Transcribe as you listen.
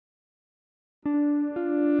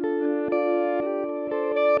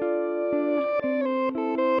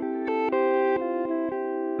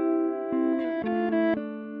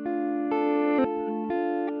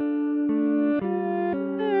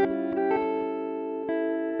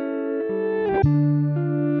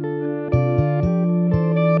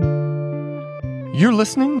You're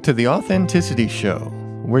listening to The Authenticity Show,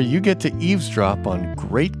 where you get to eavesdrop on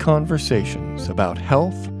great conversations about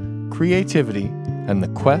health, creativity, and the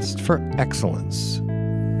quest for excellence.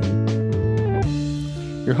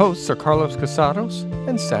 Your hosts are Carlos Casados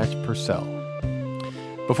and Satch Purcell.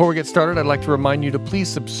 Before we get started, I'd like to remind you to please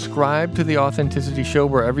subscribe to The Authenticity Show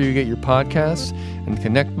wherever you get your podcasts and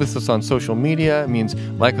connect with us on social media. It means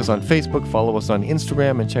like us on Facebook, follow us on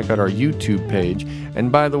Instagram, and check out our YouTube page.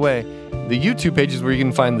 And by the way, the YouTube page is where you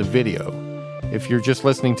can find the video. If you're just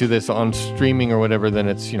listening to this on streaming or whatever, then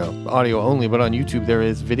it's, audio only. But on YouTube, there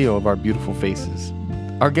is video of our beautiful faces.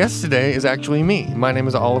 Our guest today is actually me. My name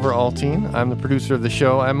is Althoen. I'm the producer of the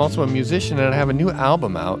show. I'm also a musician, and I have a new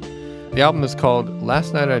album out. The album is called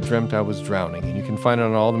Last Night I Dreamt I Was Drowning, and you can find it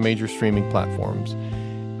on all the major streaming platforms.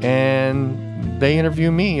 And they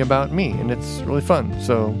interview me about me, and it's really fun.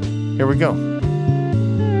 So here we go.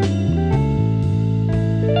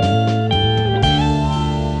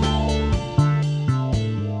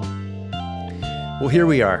 Well, here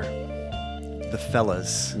we are, the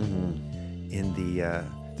fellas, in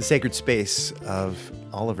the sacred space of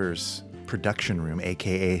Oliver's production room,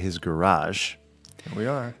 a.k.a. his garage. Here we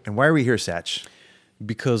are. And why are we here, Satch?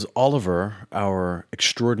 Because Oliver, our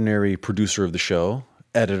extraordinary producer of the show,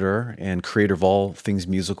 editor, and creator of all things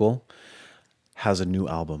musical, has a new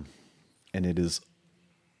album. And it is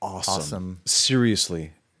awesome.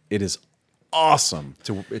 Seriously, it is awesome.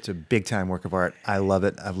 It's a big-time work of art. I love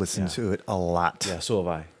it. I've listened to it a lot. Yeah, so have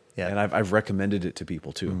I. Yeah. And I've recommended it to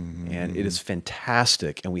people, too. Mm-hmm. And it is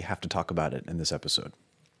fantastic, and we have to talk about it in this episode.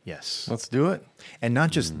 Yes. Let's do it. And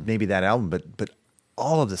not just maybe that album, but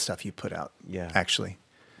all of the stuff you put out, actually.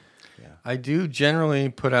 Yeah. I do generally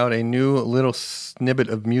put out a new little snippet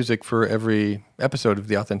of music for every episode of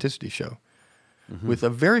The Authenticity Show. Mm-hmm. With a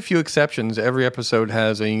very few exceptions, every episode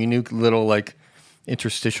has a unique little,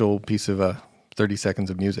 interstitial piece of 30 seconds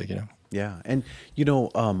of music, Yeah, and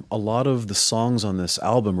a lot of the songs on this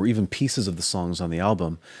album, or even pieces of the songs on the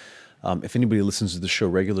album, if anybody listens to the show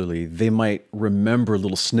regularly, they might remember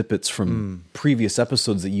little snippets from previous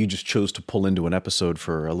episodes that you just chose to pull into an episode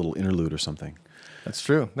for a little interlude or something. That's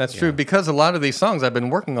true. That's true, because a lot of these songs I've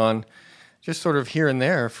been working on just sort of here and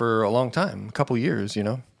there for a long time, a couple years,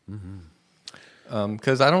 because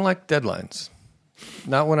I don't like deadlines.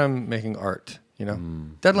 Not when I'm making art,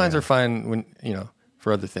 Deadlines are fine when,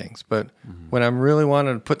 for other things, but when I'm really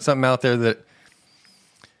wanting to put something out there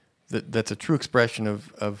that's a true expression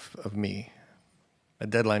of me, a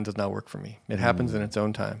deadline does not work for me. It happens in its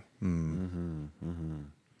own time.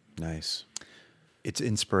 Nice. It's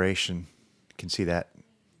inspiration. You can see that.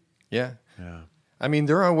 Yeah. I mean,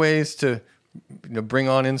 there are ways to bring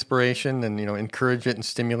on inspiration and encourage it and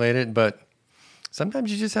stimulate it, but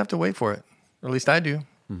sometimes you just have to wait for it. Or at least I do.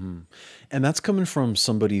 Mm-hmm. And that's coming from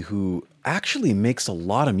somebody who actually makes a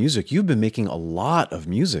lot of music. You've been making a lot of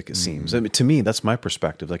music, it seems. I mean, to me, that's my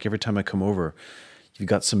perspective. Like every time I come over, you've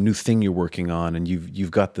got some new thing you're working on, and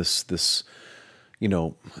you've got this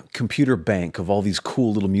computer bank of all these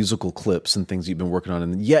cool little musical clips and things you've been working on.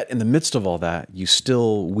 And yet, in the midst of all that, you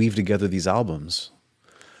still weave together these albums.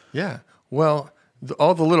 Yeah. Well,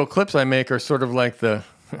 all the little clips I make are sort of like the,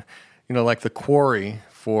 like the quarry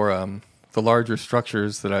for the larger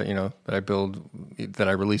structures that I build, that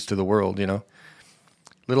I release to the world,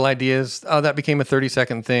 Little ideas. Oh, that became a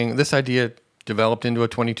 30-second thing. This idea developed into a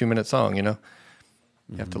 22-minute song, You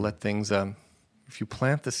have to let things, if you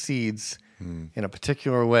plant the seeds in a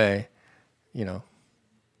particular way,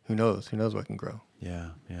 who knows? Who knows what can grow?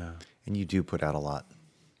 Yeah. And you do put out a lot,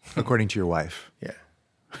 according to your wife. Yeah.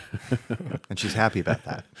 And she's happy about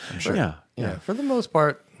that, I'm sure. Yeah. For the most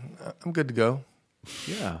part, I'm good to go.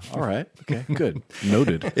 Yeah. All right. Okay. Good.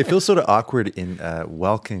 Noted. It feels sort of awkward in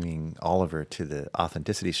welcoming Oliver to the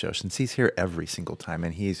Authenticity Show, since he's here every single time,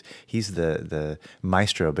 and he's the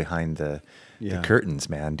maestro behind the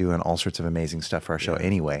curtains, man, doing all sorts of amazing stuff for our show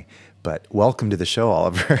anyway. But welcome to the show,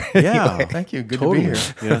 Oliver. Yeah. Anyway. Thank you. Good to be here.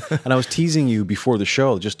 Yeah. And I was teasing you before the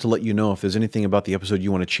show just to let you know if there's anything about the episode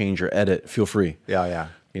you want to change or edit, feel free. Yeah.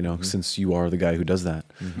 Since you are the guy who does that.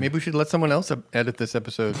 Maybe we should let someone else edit this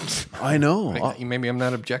episode. I know. Maybe I'm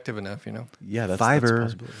not objective enough, Yeah, that's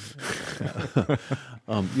Fiverr. That's a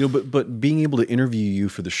possibility. But being able to interview you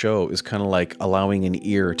for the show is kind of like allowing an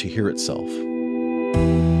ear to hear itself.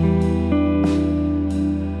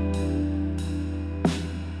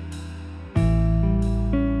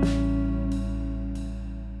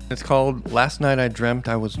 It's called Last Night I Dreamt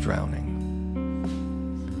I Was Drowning.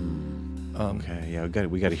 Okay, yeah,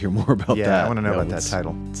 we got to hear more about that. Yeah, I want to know about that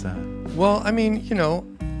title. What's that? Well, I mean,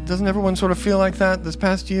 doesn't everyone sort of feel like that this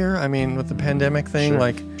past year? I mean, with the pandemic thing,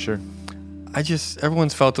 Sure.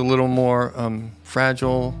 everyone's felt a little more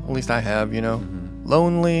fragile. At least I have,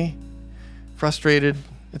 lonely, frustrated.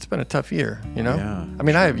 It's been a tough year, Yeah, I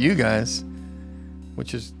mean, I have you guys,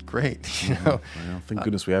 which is great, Thank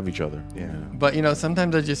goodness we have each other. Yeah. But,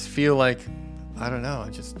 sometimes I just feel like, I don't know,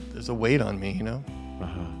 there's a weight on me, Yeah.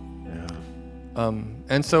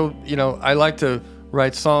 And so, I like to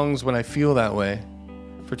write songs when I feel that way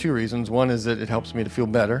for two reasons. One is that it helps me to feel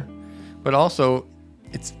better, but also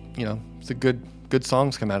it's a good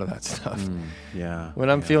songs come out of that stuff. Yeah. When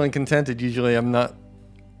I'm feeling contented, usually I'm not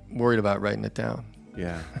worried about writing it down.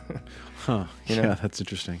 Yeah. Huh. Yeah, that's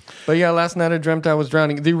interesting. But yeah, last night I dreamt I was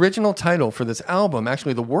drowning. The original title for this album,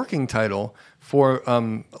 actually the working title for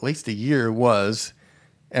at least a year was,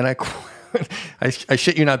 and I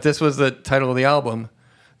shit you not, this was the title of the album,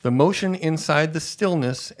 The Motion Inside the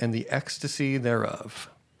Stillness and the Ecstasy Thereof.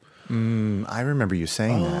 I remember you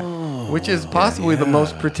saying that. Which is possibly the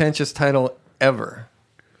most pretentious title ever.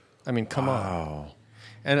 I mean, come on.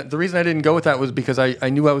 And the reason I didn't go with that was because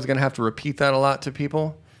I knew I was going to have to repeat that a lot to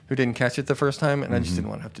people who didn't catch it the first time, and I just didn't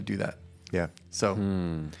want to have to do that. Yeah. So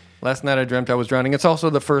last night I dreamt I was drowning. It's also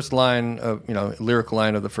the first line of, lyric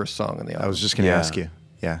line of the first song in the album. I was just going to ask you,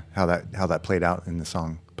 how that played out in the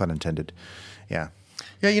song, pun intended. Yeah.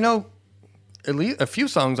 Yeah, at least a few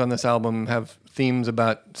songs on this album have themes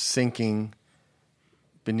about sinking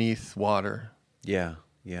beneath water. Yeah.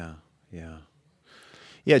 Yeah,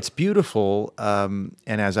 it's beautiful. And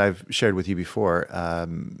as I've shared with you before,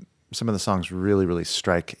 some of the songs really, really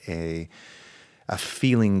strike a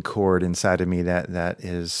feeling chord inside of me that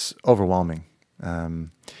is overwhelming.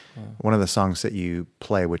 One of the songs that you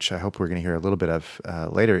play, which I hope we're going to hear a little bit of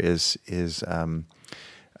later, is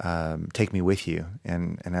Take Me With You.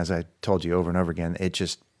 And as I told you over and over again, it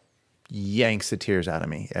just yanks the tears out of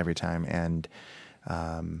me every time. And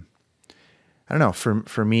I don't know,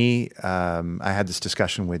 for me, I had this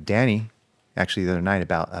discussion with Danny actually the other night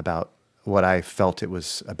about what I felt it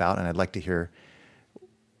was about, and I'd like to hear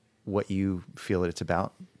what you feel that it's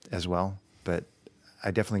about as well. But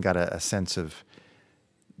I definitely got a sense of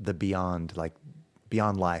the beyond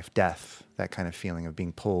life, death, that kind of feeling of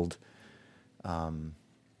being pulled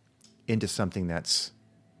into something that's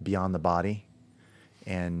beyond the body.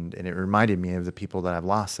 And it reminded me of the people that I've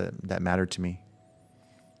lost that mattered to me.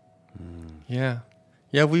 Yeah.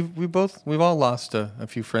 We've all lost a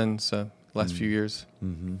few friends last few years.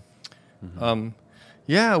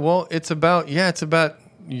 Well, it's about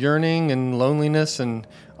yearning and loneliness, and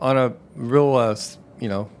on a real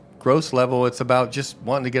gross level, it's about just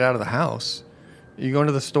wanting to get out of the house. You going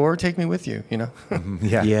to the store? Take me with you.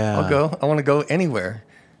 Yeah. I'll go. I want to go anywhere.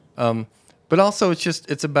 But also,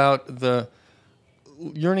 it's about the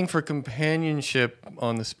yearning for companionship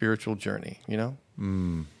on the spiritual journey.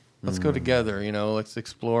 Let's go together, let's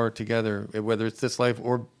explore together, whether it's this life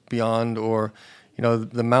or beyond, or,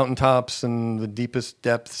 the mountaintops and the deepest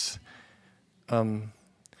depths. Of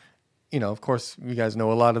course, you guys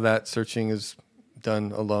know a lot of that searching is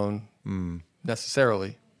done alone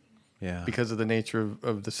necessarily. Yeah. Because of the nature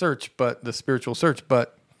of the search, but the spiritual search.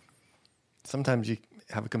 But sometimes you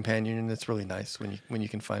have a companion, and it's really nice when you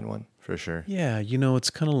can find one. For sure. Yeah,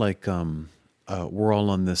 it's kind of like we're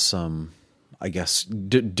all on this I guess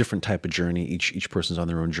different type of journey. Each person's on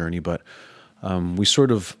their own journey, but we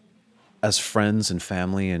sort of, as friends and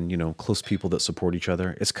family and close people that support each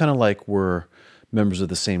other, it's kind of like we're members of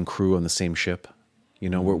the same crew on the same ship.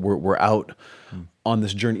 We're out on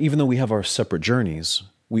this journey, even though we have our separate journeys.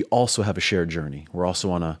 We also have a shared journey. We're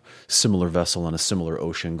also on a similar vessel on a similar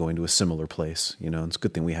ocean, going to a similar place. It's a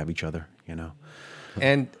good thing we have each other.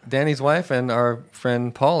 And Danny's wife and our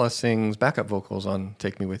friend Paula sings backup vocals on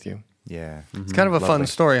 "Take Me With You." Yeah. It's kind of a fun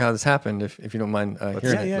story how this happened, if you don't mind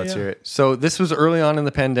hearing it. Let's hear it. So this was early on in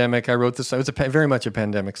the pandemic. I wrote this. It was very much a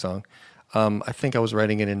pandemic song. I think I was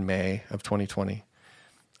writing it in May of 2020.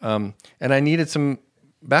 And I needed some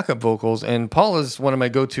backup vocals. And Paula's one of my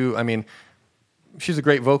go-to. I mean, she's a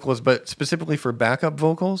great vocalist, but specifically for backup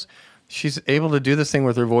vocals, she's able to do this thing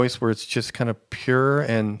with her voice where it's just kind of pure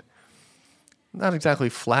and not exactly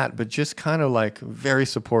flat, but just kind of like very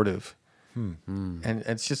supportive. And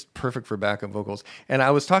it's just perfect for backup vocals. And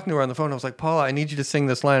I was talking to her on the phone. I was like, Paula, I need you to sing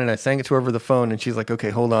this line. And I sang it to her over the phone. And she's like,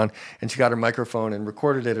 okay, hold on. And she got her microphone and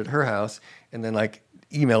recorded it at her house and then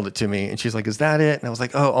emailed it to me. And she's like, is that it? And I was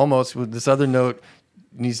like, oh, almost. This other note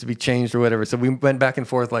needs to be changed or whatever. So we went back and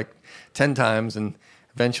forth 10 times. And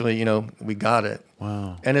eventually, we got it.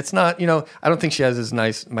 Wow. And it's not, I don't think she has as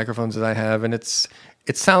nice microphones as I have. And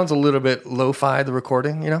it sounds a little bit lo-fi, the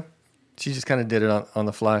recording, She just kind of did it on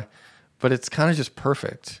the fly. But it's kind of just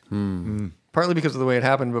perfect. Partly because of the way it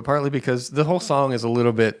happened, but partly because the whole song is a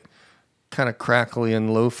little bit kind of crackly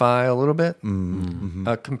and lo-fi a little bit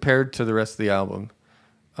Mm-hmm. compared to the rest of the album.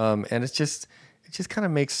 And it just kind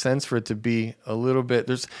of makes sense for it to be a little bit,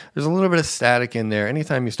 there's a little bit of static in there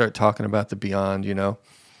anytime you start talking about the beyond, you know?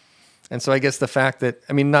 And so I guess the fact that,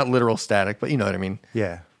 I mean, not literal static, but you know what I mean?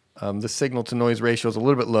 Yeah. The signal to noise ratio is a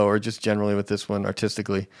little bit lower, just generally with this one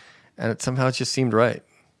artistically. And somehow it just seemed right.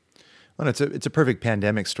 Well, it's a perfect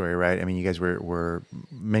pandemic story, right? I mean, you guys were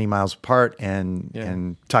many miles apart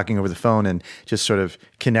and talking over the phone and just sort of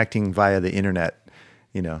connecting via the internet,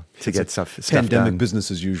 you know, to get stuff pandemic done.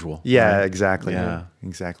 business as usual. Yeah, right? exactly. Yeah,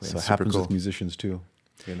 exactly. So it It's happens super with cool. musicians too.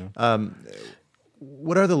 You know.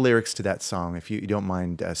 What are the lyrics to that song, if you don't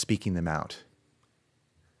mind speaking them out?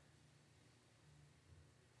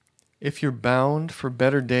 If you're bound for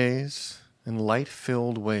better days and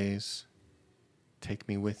light-filled ways, take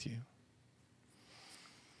me with you.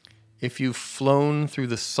 If you've flown through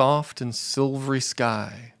the soft and silvery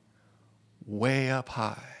sky, way up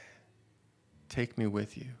high, take me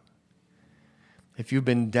with you. If you've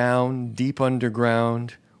been down deep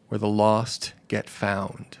underground where the lost get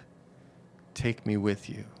found, take me with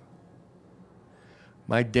you.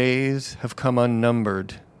 My days have come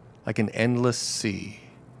unnumbered like an endless sea.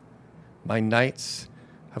 My nights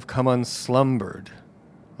have come unslumbered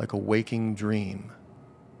like a waking dream.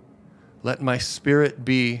 Let my spirit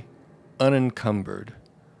be unencumbered,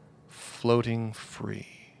 floating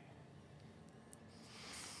free.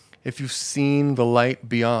 If you've seen the light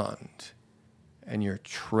beyond and you're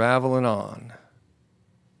traveling on,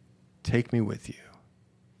 take me with you.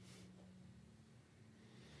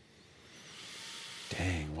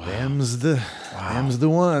 Dang, wow. Them's the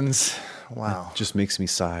ones. Wow. It just makes me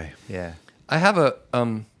sigh. Yeah. I have a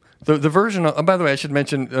the version. By the way, I should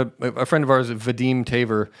mention a friend of ours, Vadim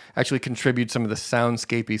Taver, actually contributes some of the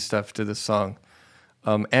soundscapey stuff to this song.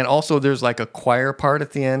 And also, there's like a choir part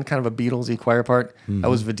at the end, kind of a Beatlesy choir part. That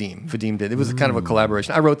was Vadim. Vadim did. It was kind of a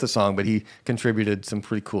collaboration. I wrote the song, but he contributed some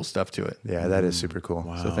pretty cool stuff to it. Yeah, that is super cool.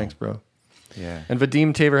 Wow. So thanks, bro. Yeah. And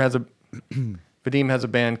Vadim Taver has a Vadim has a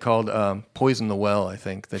band called Poison the Well, I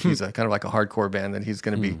think, that he's kind of like a hardcore band that he's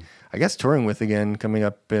going to be, I guess, touring with again coming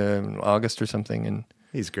up in August or something in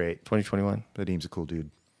He's great. 2021. Vadim's a cool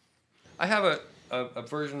dude. I have a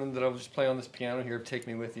version that I'll just play on this piano here of Take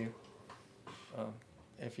Me With You,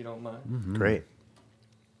 if you don't mind. Great.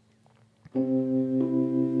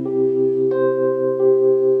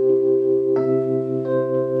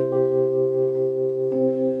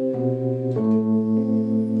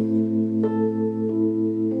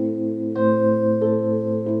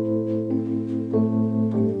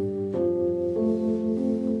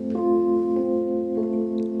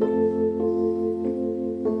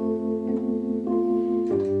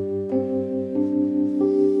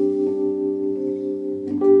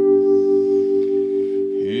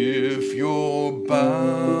 If you're bound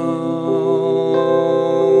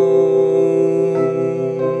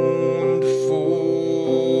for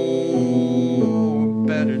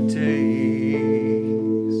better days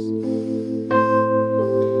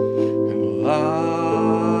and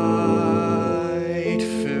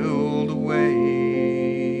light-filled ways,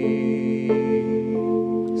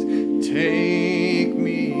 take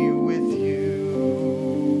me with you.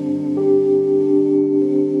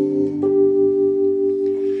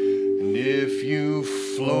 And if you've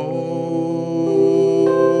flown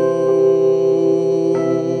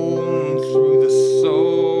through the soft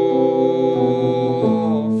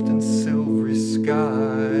and silvery sky,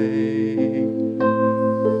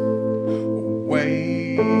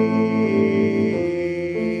 way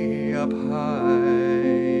up high,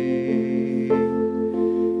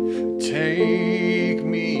 take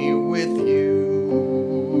me with you.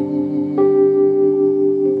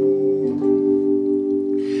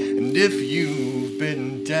 And if you've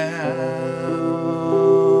been down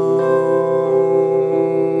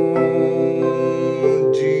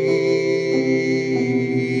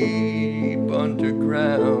deep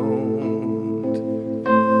underground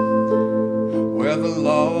where the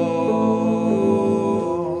lost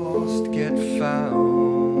get found,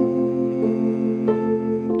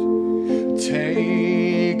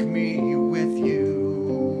 take me with you.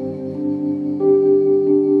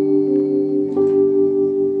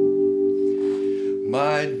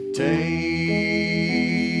 My days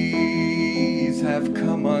have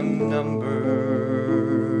come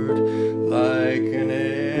unnumbered like an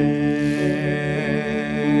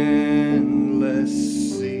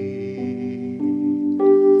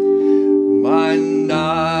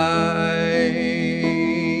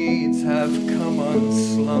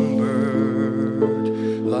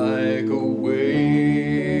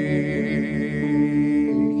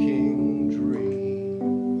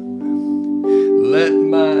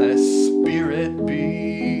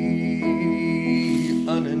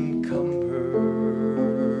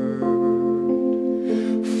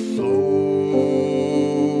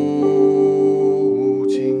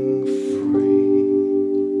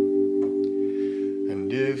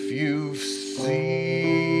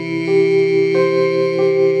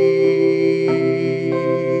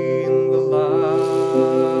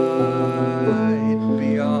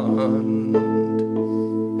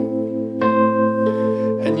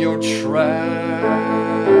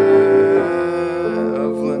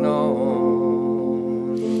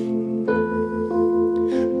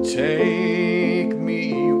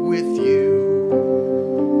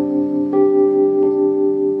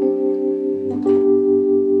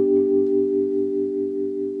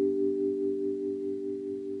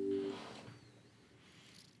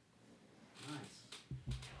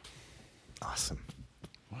Awesome.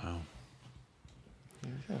 Wow.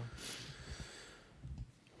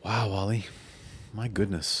 Wow, Wally. My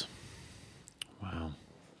goodness. Wow.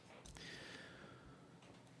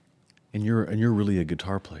 And you're really a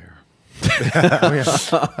guitar player. Oh, yeah.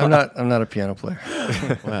 I'm not a piano player.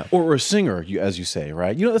 Wow. Or a singer, as you say,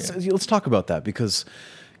 right? Let's talk about that, because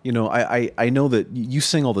I know that you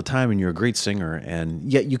sing all the time and you're a great singer,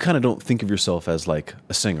 and yet you kind of don't think of yourself as like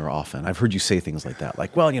a singer often. I've heard you say things like that,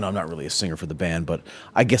 like, well, I'm not really a singer for the band, but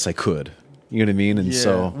I guess I could. You know what I mean? And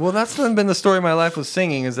so, well, that's been the story of my life with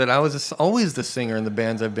singing, is that I was always the singer in the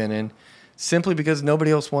bands I've been in, simply because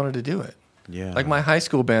nobody else wanted to do it. Yeah. Like my high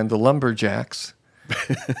school band, the Lumberjacks,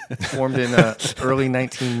 formed in early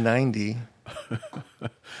 1990.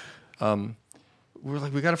 We're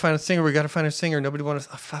like, we got to find a singer. Nobody wanted to.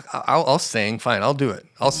 Oh, fuck, I'll sing. Fine, I'll do it.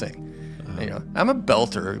 I'll sing. I'm a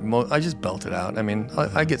belter. I just belt it out. I mean,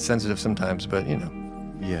 I get sensitive sometimes, but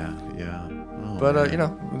Yeah. Oh, but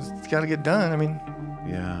it's got to get done. I mean,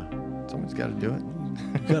 yeah. someone's got to do it.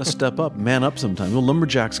 You got to step up, man up sometimes. Well,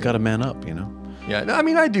 Lumberjacks got to man up, Yeah, no, I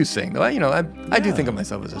mean, I do sing though. I do think of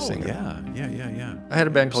myself as a singer. Yeah. I had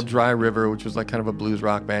a band called Dry River, which was like kind of a blues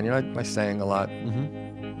rock band. I sang a lot.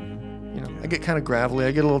 I get kind of gravelly.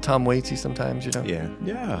 I get a little Tom Waitsy sometimes. Yeah.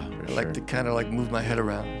 Yeah. I like to kind of like move my head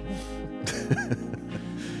around.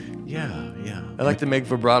 Yeah. I like to make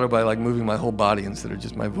vibrato by like moving my whole body instead of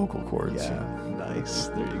just my vocal cords. Yeah. Nice.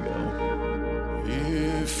 There you go.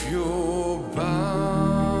 If you're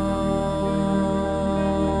bound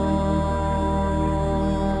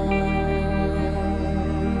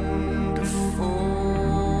for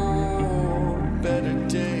better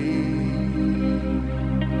days,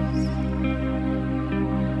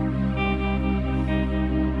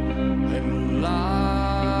 and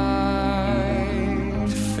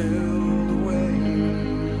light-filled ways,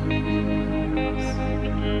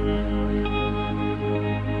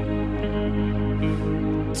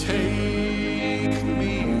 take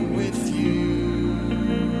me with you.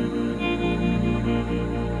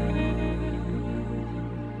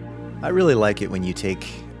 I really like it when you take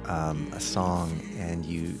a song and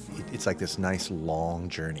it's like this nice long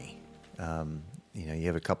journey. You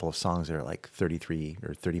have a couple of songs that are like 33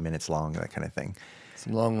 or 30 minutes long, that kind of thing.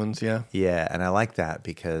 Some long ones, yeah. Yeah, and I like that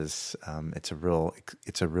because it's a real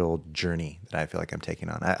journey that I feel like I'm taking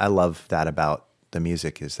on. I love that about the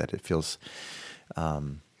music, is that it feels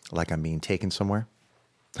like I'm being taken somewhere.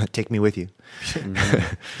 Take me with you.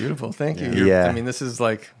 Beautiful, thank you. Yeah. I mean, this is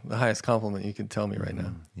like the highest compliment you can tell me right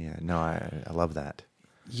now. Yeah, no, I love that.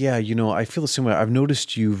 Yeah, I feel the same way. I've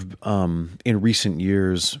noticed you've, in recent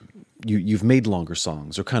years, you've made longer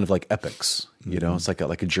songs, or kind of like epics. It's like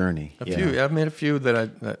a journey. A few. Yeah, I've made a few that are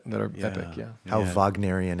epic. Yeah. How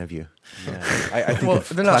Wagnerian of you. Yeah. I think Well, of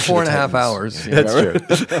they're not Clash of the 4.5 Titans. hours. That's true.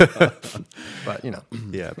 But Yeah,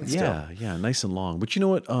 but still. Yeah, nice and long. But you know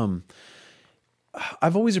what?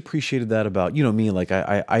 I've always appreciated that about me. Like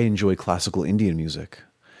I enjoy classical Indian music.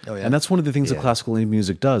 Oh, yeah. And that's one of the things that classical Indian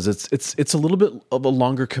music does. It's a little bit of a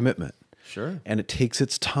longer commitment. Sure. And it takes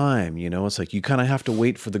its time. It's like you kind of have to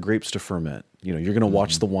wait for the grapes to ferment. You're going to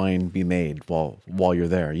watch the wine be made while you're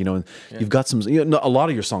there. And you've got some. A lot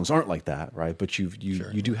of your songs aren't like that, right? But you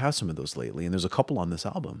do have some of those lately, and there's a couple on this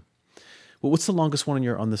album. Well, what's the longest one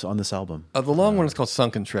on this album? The long one is called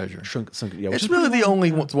Sunken Treasure. It's really the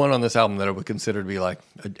only one on this album that I would consider to be like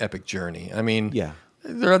an epic journey. I mean, Yeah.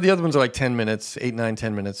 There are the other ones are like 10 minutes, 8, 9,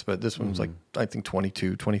 10 minutes, but this one's like, I think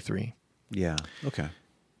 22, 23. Yeah. Okay.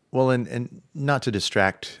 Well, and not to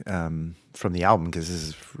distract from the album, because this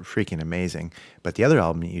is freaking amazing, but the other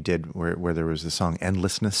album you did where there was the song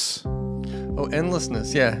 "Endlessness." Oh,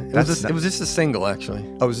 Endlessness, yeah. It was just a single, actually.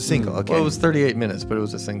 Oh, it was a single. Okay. Well, it was 38 minutes, but it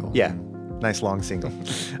was a single. Yeah, nice long single.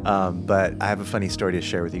 But I have a funny story to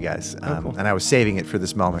share with you guys, and I was saving it for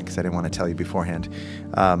this moment because I didn't want to tell you beforehand.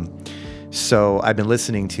 So I've been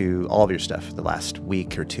listening to all of your stuff the last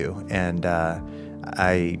week or two, and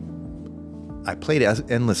I played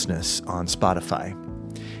Endlessness on Spotify,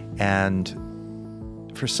 and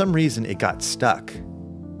for some reason it got stuck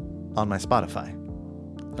on my Spotify.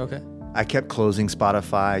 Okay. I kept closing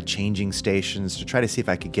Spotify, changing stations to try to see if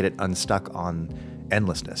I could get it unstuck on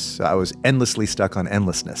Endlessness. So I was endlessly stuck on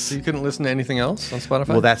Endlessness. So you couldn't listen to anything else on Spotify?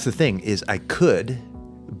 Well, that's the thing, is I could,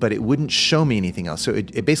 but it wouldn't show me anything else. So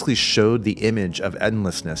it basically showed the image of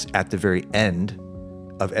Endlessness at the very end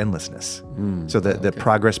of Endlessness. So the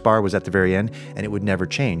progress bar was at the very end, and it would never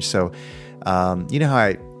change. So you know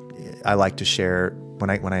how I like to share when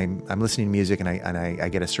I'm listening to music and I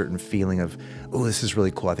get a certain feeling of, oh, this is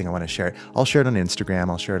really cool, I think I want to share it. I'll share it on Instagram,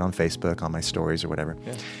 I'll share it on Facebook, on my stories or whatever.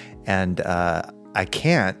 Yeah. And I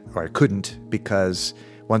can't, or I couldn't, because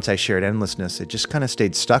once I shared Endlessness, it just kind of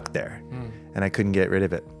stayed stuck there, and I couldn't get rid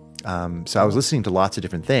of it. So I was listening to lots of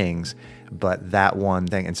different things, but that one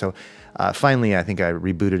thing. And so finally, I think I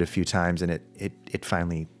rebooted a few times, and it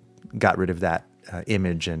finally got rid of that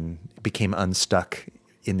image and became unstuck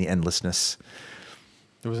in the endlessness.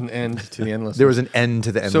 There was an end to the endlessness. There was an end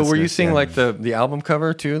to the endlessness. So were you seeing like the album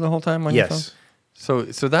cover too the whole time on your phone?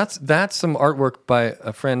 Yes. So that's some artwork by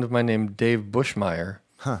a friend of mine named Dave Bushmeyer,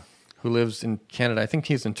 who lives in Canada. I think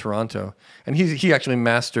he's in Toronto, and he actually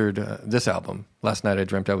mastered this album. Last Night I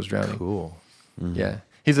Dreamt I Was Drowning. Cool. Mm-hmm. Yeah,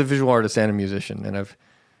 he's a visual artist and a musician, and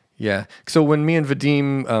So when me and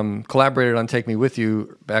Vadim collaborated on "Take Me With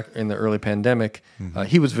You" back in the early pandemic,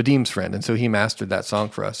 he was Vadim's friend, and so he mastered that song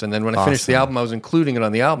for us. And then when I finished the album, I was including it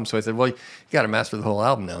on the album. So I said, "Well, you got to master the whole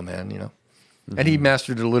album now, man." You know. And he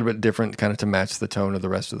mastered it a little bit different, kind of to match the tone of the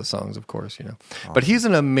rest of the songs, of course, you know. Awesome. But he's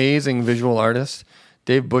an amazing visual artist,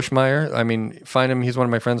 Dave Bushmeyer. I mean, find him. He's one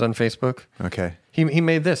of my friends on Facebook. Okay. He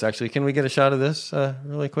made this, actually. Can we get a shot of this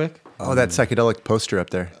really quick? Oh, that psychedelic poster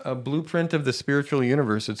up there. A Blueprint of the Spiritual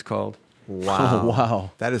Universe, it's called. Wow. Oh,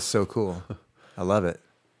 wow. That is so cool. I love it.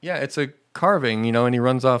 Yeah, it's a carving, you know, and he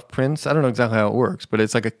runs off prints. I don't know exactly how it works, but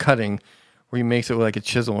it's like a cutting where he makes it with like a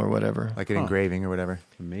chisel or whatever. Like an engraving or whatever.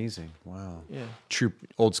 Amazing. Wow. Yeah. True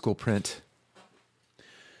old school print.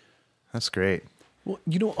 That's great. Well,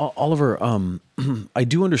 you know, Oliver, I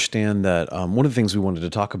do understand that one of the things we wanted to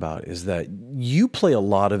talk about is that you play a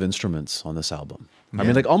lot of instruments on this album. I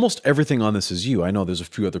mean, like almost everything on this is you. I know there's a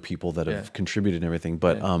few other people that have contributed and everything,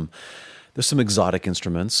 but there's some exotic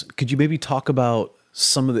instruments. Could you maybe talk about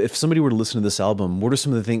some of the, if somebody were to listen to this album, what are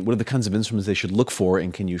the kinds of instruments they should look for,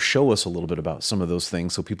 and can you show us a little bit about some of those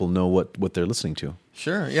things so people know what they're listening to?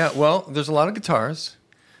 Sure. Yeah. Well, there's a lot of guitars.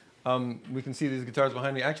 We can see these guitars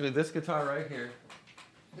behind me. Actually, this guitar right here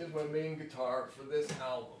is my main guitar for this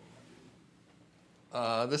album.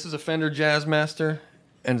 This is a Fender Jazzmaster,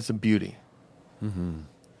 and it's a beauty. Mm-hmm.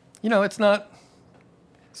 You know, it's not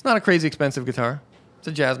a crazy expensive guitar. It's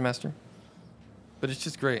a Jazzmaster, but it's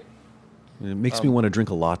just great. It makes me want to drink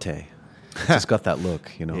a latte. It's got that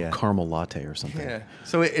look, you know, caramel latte or something. Yeah.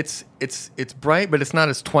 So it's bright, but it's not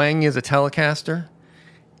as twangy as a Telecaster,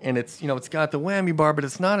 and it's got the whammy bar, but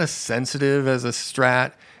it's not as sensitive as a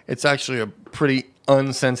Strat. It's actually a pretty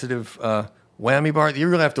unsensitive whammy bar. You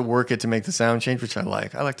really have to work it to make the sound change, which I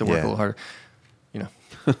like. I like to work a little harder, you know.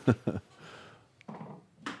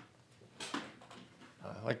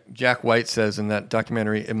 Like Jack White says in that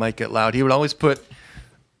documentary, "It Might Get Loud." He would always put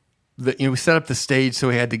we set up the stage so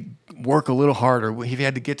he had to work a little harder. If he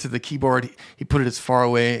had to get to the keyboard, he put it as far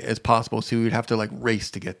away as possible, so he would have to like race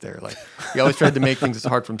to get there. Like he always tried to make things as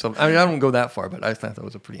hard for himself. I mean, I don't go that far, but I thought that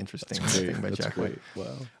was a pretty interesting thing by Jack White.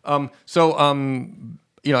 Wow.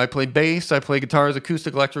 You know, I play bass, I play guitars,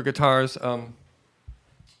 acoustic electric guitars. I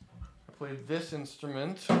play this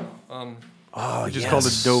instrument, which is called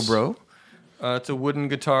a dobro. It's a wooden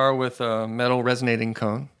guitar with a metal resonating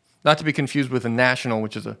cone. Not to be confused with a National,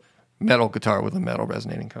 which is a metal guitar with a metal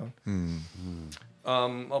resonating cone.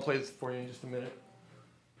 Mm-hmm. I'll play this for you in just a minute.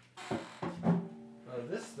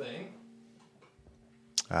 This thing.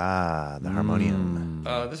 The harmonium.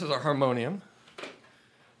 This is our harmonium.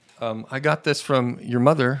 I got this from your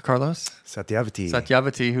mother, Carlos.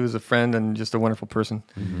 Satyavati, who's a friend and just a wonderful person.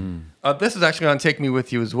 Mm-hmm. This is actually on Take Me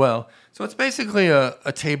With You as well. So it's basically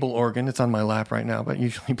a table organ. It's on my lap right now, but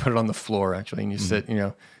usually you put it on the floor, actually, and you sit, you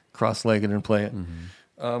know, cross-legged and play it. Mm-hmm.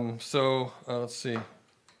 Let's see.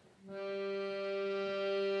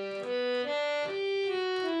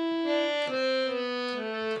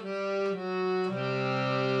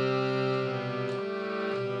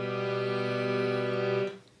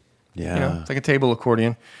 Yeah. You know, it's like a table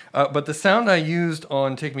accordion. But the sound I used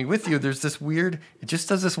on Take Me With You, there's this weird, it just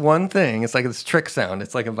does this one thing. It's like this trick sound.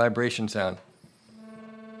 It's like a vibration sound.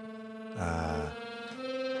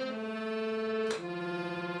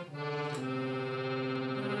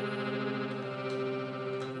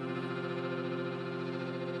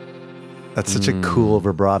 That's such a cool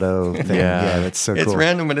vibrato thing. Yeah, that's so cool. It's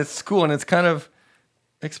random, but it's cool, and it's kind of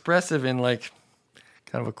expressive in like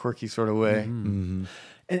kind of a quirky sort of way. Mm-hmm.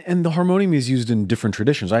 And the harmonium is used in different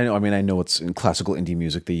traditions. I know it's in classical indie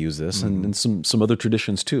music they use this, and in some other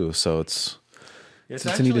traditions too. So it's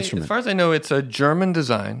a neat instrument. As far as I know, it's a German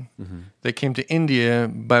design that came to India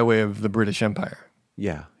by way of the British Empire.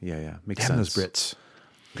 Yeah. Makes sense. Those Brits.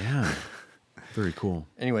 Yeah, very cool.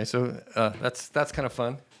 Anyway, so that's kind of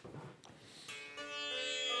fun.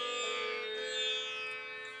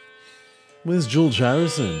 Where's George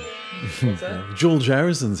Harrison? What's that? George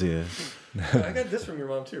Harrison's here. I got this from your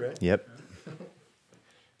mom too, right? Yep.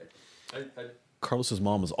 Carlos's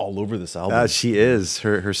mom is all over this album. She is.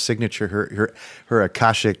 Her signature, her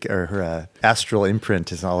Akashic or her astral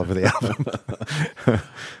imprint is all over the album.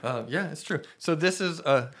 Yeah, it's true. So this is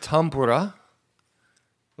a tambura.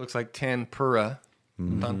 Looks like tanpura.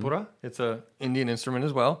 Tanpura. It's a Indian instrument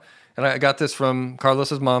as well. And I got this from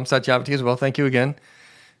Carlos's mom, Satyavati, as well. Thank you again.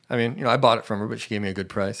 I mean, I bought it from her, but she gave me a good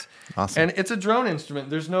price. Awesome. And it's a drone instrument.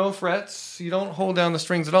 There's no frets. You don't hold down the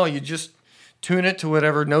strings at all. You just tune it to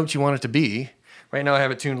whatever note you want it to be. Right now I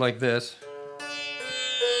have it tuned like this.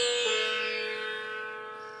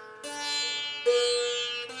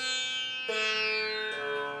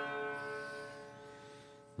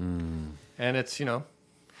 And it's,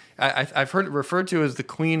 I've heard it referred to as the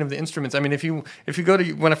queen of the instruments. I mean, if you go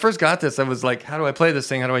to, when I first got this, I was like, how do I play this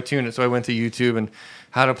thing? How do I tune it? So I went to YouTube and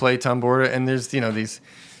how to play tambura. And there's, these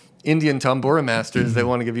Indian tambura masters that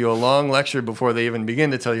want to give you a long lecture before they even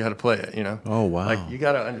begin to tell you how to play it, Oh, wow. Like, you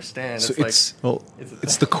got to understand. So it's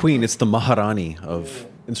the queen, it's the Maharani of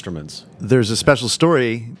instruments. There's a special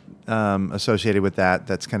story associated with that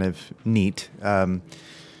that's kind of neat.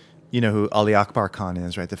 You know who Ali Akbar Khan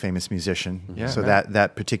is, right? The famous musician. Yeah, so right.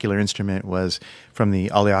 that particular instrument was from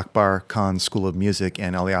the Ali Akbar Khan School of Music,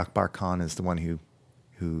 and Ali Akbar Khan is the one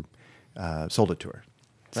who sold it to her.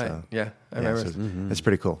 Right. So, Yeah, I remember. so that's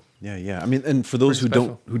pretty cool. Yeah. I mean, and for those Pretty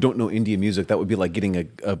who don't know Indian music, that would be like getting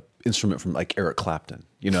a instrument from like Eric Clapton.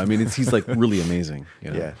 I mean, he's like really amazing.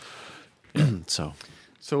 Yeah.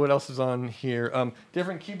 So what else is on here?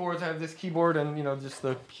 Different keyboards. I have this keyboard and, just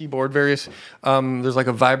the keyboard, various. There's like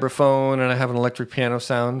a vibraphone and I have an electric piano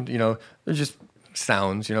sound. They're just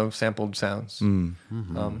sounds, sampled sounds.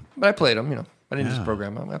 But I played them, I didn't just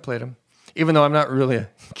program them. I played them. Even though I'm not really a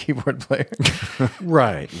keyboard player.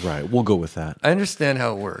 Right. We'll go with that. I understand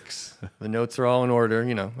how it works. The notes are all in order,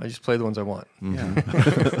 I just play the ones I want.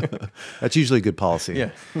 That's usually good policy.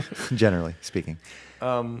 Yeah. Generally speaking.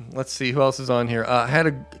 Let's see who else is on here.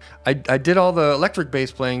 I did all the electric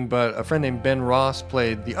bass playing, but a friend named Ben Ross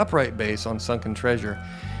played the upright bass on Sunken Treasure,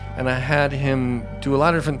 and I had him do a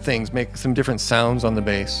lot of different things, make some different sounds on the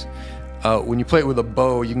bass. When you play it with a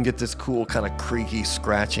bow, you can get this cool kind of creaky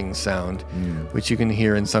scratching sound, which you can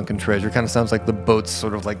hear in Sunken Treasure. Kind of sounds like the boat's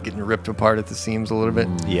sort of like getting ripped apart at the seams a little bit.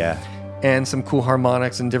 Yeah. And some cool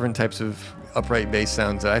harmonics and different types of upright bass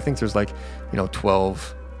sounds. I think there's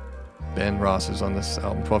 12 Ben Rosses on this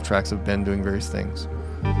album, 12 tracks of Ben doing various things.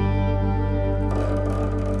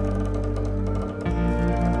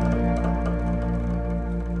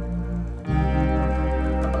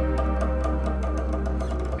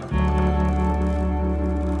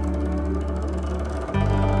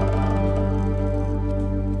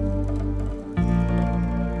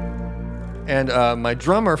 And my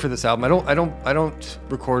drummer for this album, I don't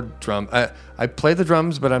record drum. I play the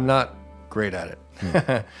drums, but I'm not great at it.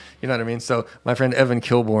 You know what I mean? So my friend Evan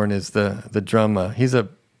Kilborn is the drum. He's a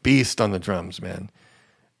beast on the drums, man.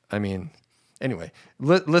 I mean, anyway,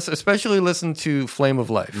 especially listen to Flame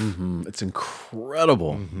of Life. It's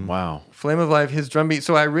incredible. Wow. Flame of Life, his drum beat.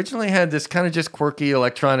 So I originally had this kind of just quirky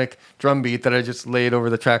electronic drum beat that I just laid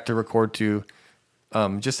over the track to record to,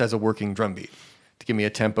 just as a working drum beat to give me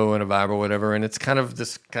a tempo and a vibe or whatever. And it's kind of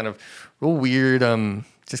this kind of real weird,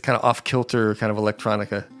 just kind of off kilter kind of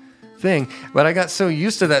electronica thing. But I got so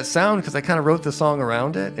used to that sound because I kind of wrote the song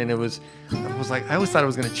around it, and I was like, I always thought I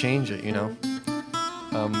was going to change it,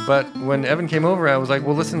 But when Evan came over, I was like,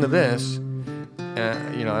 well, listen to this.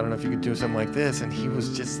 I don't know if you could do something like this. And he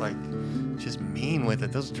was just mean with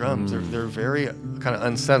it. Those drums, they're very kind of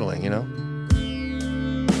unsettling,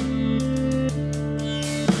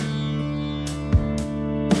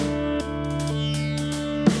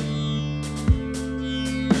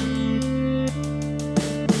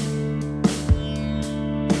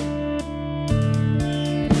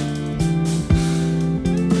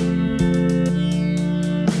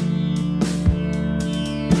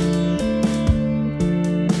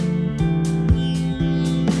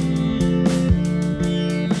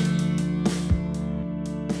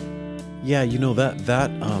 Yeah,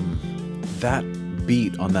 that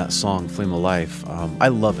beat on that song, Flame of Life, I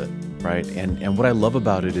love it, right? And what I love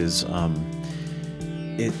about it is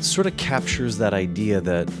it sort of captures that idea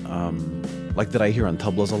that that I hear on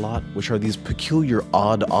tablas a lot, which are these peculiar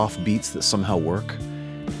odd off beats that somehow work.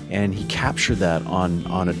 And he captured that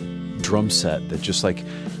on a drum set that just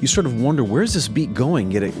you sort of wonder, where's this beat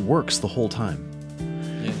going? Yet it works the whole time.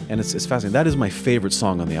 Yeah. And it's fascinating. That is my favorite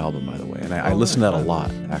song on the album, by the way. And I listen to that a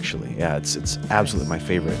lot, actually. Yeah, it's absolutely my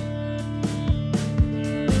favorite.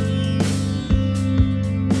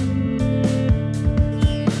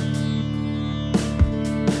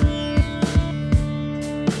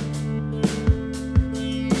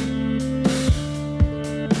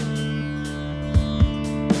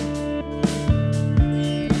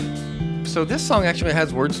 so this song actually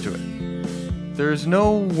has words to it. There's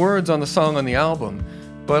no words on the song on the album,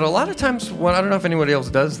 but a lot of times, when I don't know if anybody else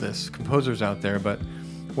does this, composers out there, but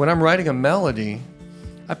when I'm writing a melody,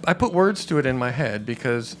 I put words to it in my head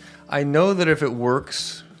because I know that if it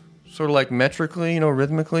works sort of like metrically,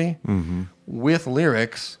 rhythmically with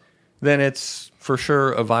lyrics, then it's for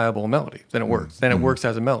sure a viable melody. Then it works. Then it works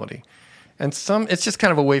as a melody. And it's just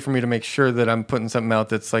kind of a way for me to make sure that I'm putting something out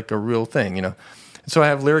that's like a real thing, So I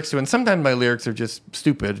have lyrics to it. And sometimes my lyrics are just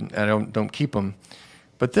stupid and I don't keep them.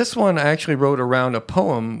 But this one I actually wrote around a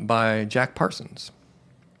poem by Jack Parsons.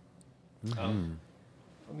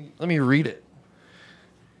 Let me read it.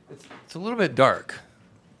 It's a little bit dark.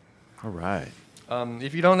 All right.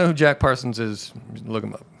 If you don't know who Jack Parsons is, look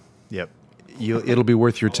him up. Yep. It'll be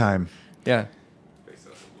worth your time. Yeah.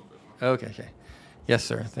 Okay. Yes,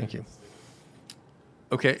 sir. Thank you.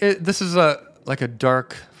 Okay. This is like a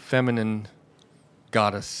dark, feminine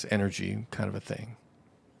goddess energy kind of a thing.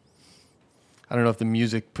 I don't know if the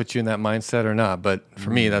music puts you in that mindset or not, but for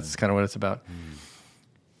me, that's kind of what it's about.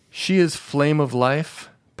 She is flame of life,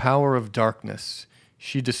 power of darkness.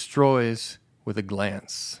 She destroys with a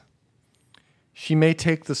glance. She may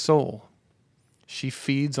take the soul. She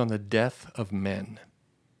feeds on the death of men.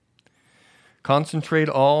 Concentrate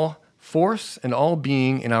all force and all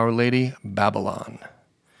being in Our Lady Babylon.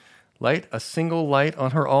 Light a single light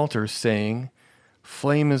on her altar, saying,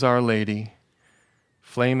 flame is Our Lady,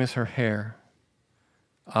 flame is her hair,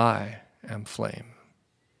 I am flame.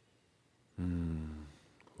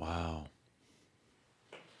 Wow.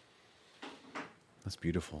 That's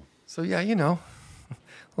beautiful. So yeah, a little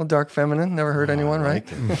dark feminine, never hurt anyone, right?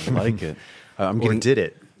 I like it. Did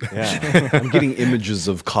it? Yeah, I'm getting images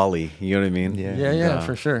of Kali. You know what I mean? Yeah,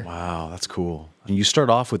 for sure. Wow, that's cool. And you start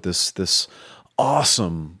off with this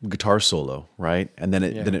awesome guitar solo, right? And then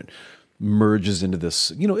it merges into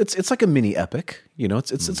this. It's like a mini epic.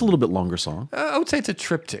 It's a little bit longer song. I would say it's a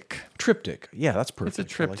triptych. Triptych. Yeah, that's perfect.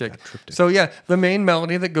 It's a triptych. I like that, triptych. So yeah, the main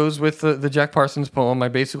melody that goes with the Jack Parsons poem, I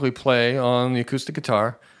basically play on the acoustic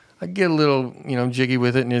guitar. I get a little, jiggy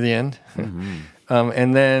with it near the end.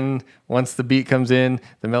 And then once the beat comes in,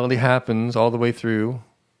 the melody happens all the way through,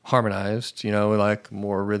 harmonized, like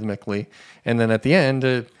more rhythmically. And then at the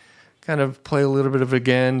end, kind of play a little bit of it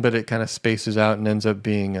again, but it kind of spaces out and ends up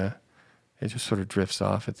being it just sort of drifts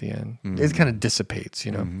off at the end. It kind of dissipates,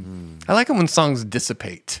 I like it when songs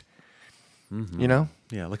dissipate,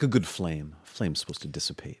 Yeah, like a good flame. Flame's supposed to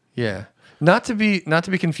dissipate. Yeah. Not to be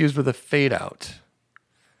confused with a fade out.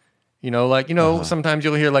 Sometimes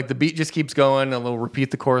you'll hear like the beat just keeps going and they'll repeat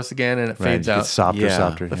the chorus again and it fades out. It's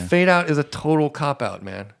softer. The fade out is a total cop out,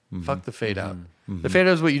 man. Fuck the fade out. The fade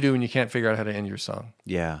out is what you do when you can't figure out how to end your song.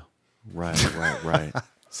 Yeah. Right.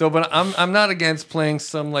 So, but I'm not against playing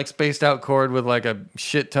some like spaced out chord with like a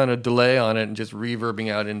shit ton of delay on it and just reverbing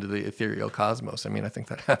out into the ethereal cosmos. I mean, I think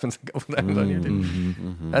that happens a couple times on your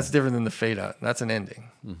too. That's different than the fade out. That's an ending.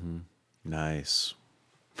 Nice.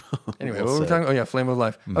 Anyway, Well what were we said. talking? Oh yeah, Flame of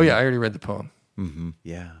Life. Oh yeah, I already read the poem.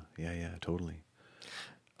 Yeah, totally.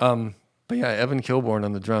 But yeah, Evan Kilborn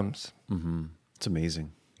on the drums. It's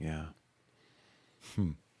amazing. Yeah.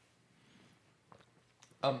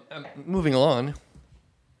 Moving on.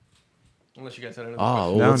 Unless you guys had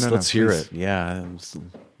another question. Let's hear please. it. Yeah, it's a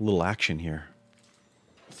little action here.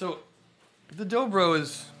 So, the dobro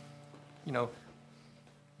is,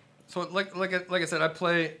 so like I said, I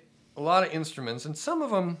play a lot of instruments, and some of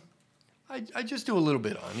them I just do a little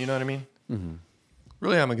bit on. You know what I mean?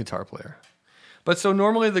 Really, I'm a guitar player. But so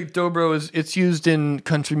normally the dobro it's used in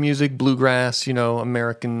country music, bluegrass,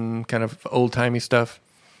 American kind of old timey stuff,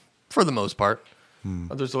 for the most part.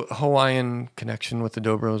 There's a Hawaiian connection with the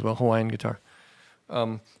dobro as well, Hawaiian guitar.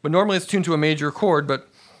 But normally it's tuned to a major chord. But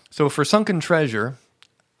so for Sunken Treasure,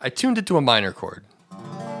 I tuned it to a minor chord.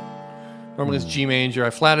 Normally it's G major.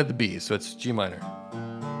 I flatted the B, so it's G minor.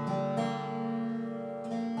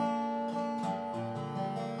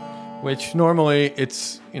 Which normally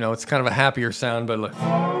it's it's kind of a happier sound, but like.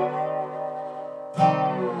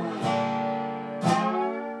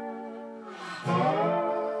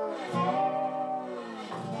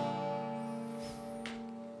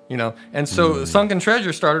 And so Sunken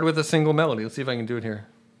Treasure started with a single melody. Let's see if I can do it here.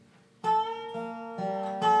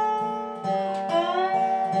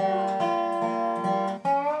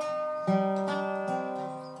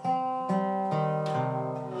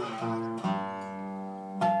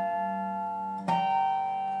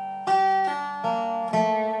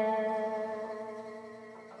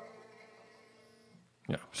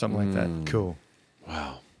 Something like that. Cool.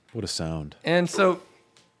 Wow, what a sound. And so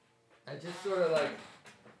I just sort of like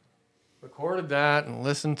recorded that and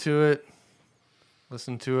listened to it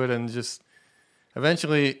and just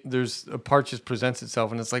eventually there's a part just presents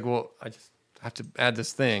itself, and it's like, well, I just have to add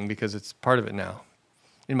this thing because it's part of it now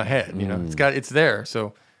in my head. You know, it's there,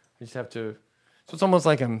 so I just have to. So it's almost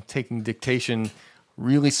like I'm taking dictation,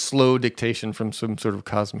 really slow dictation from some sort of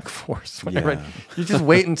cosmic force. When I write, you just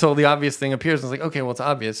wait until the obvious thing appears. And it's like, okay, well, it's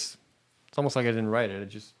obvious. It's almost like I didn't write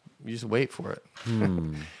it. You just wait for it.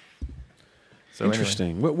 So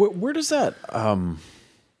interesting. Anyway. Where does that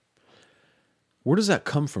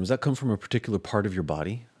come from? Does that come from a particular part of your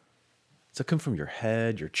body? Does that come from your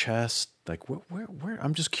head, your chest? Like where?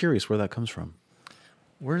 I'm just curious where that comes from.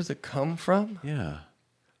 Where does it come from? Yeah.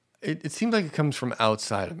 It seems like it comes from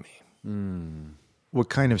outside of me. What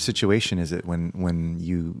kind of situation is it when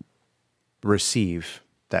you receive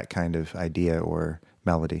that kind of idea or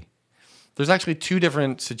melody? There's actually two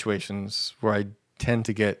different situations where I tend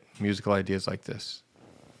to get musical ideas like this.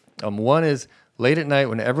 One is late at night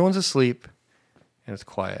when everyone's asleep and it's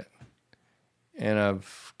quiet. And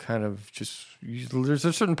I've kind of there's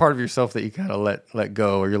a certain part of yourself that you kind of let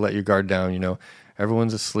go, or you let your guard down, you know.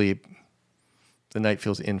 Everyone's asleep. The night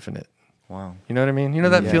feels infinite. Wow. You know what I mean? You know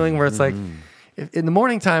that feeling where it's like, in the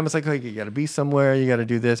morning time, it's like, oh, you got to be somewhere, you got to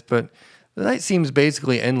do this. But the night seems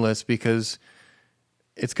basically endless because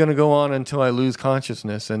it's going to go on until I lose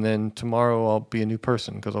consciousness. And then tomorrow I'll be a new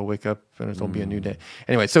person because I'll wake up and it'll be a new day.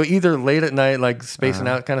 Anyway, so either late at night, like spacing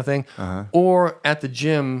out kind of thing, or at the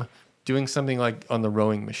gym doing something like on the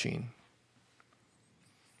rowing machine.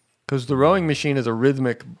 Because the rowing machine is a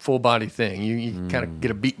rhythmic, full-body thing. You kind of get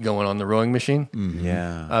a beat going on the rowing machine. Mm-hmm.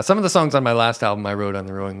 Yeah. Some of the songs on my last album I wrote on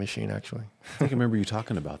the rowing machine, actually. I think I remember you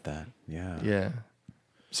talking about that. Yeah. Yeah.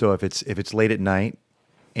 So if it's late at night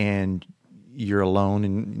and you're alone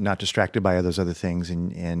and not distracted by those other things,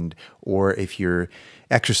 and or if you're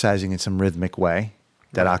exercising in some rhythmic way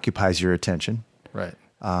that occupies your attention, right?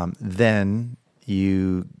 Then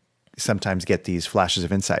you sometimes get these flashes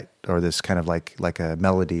of insight, or this kind of like a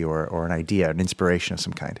melody or an idea, an inspiration of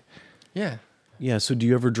some kind. Yeah. Yeah. So do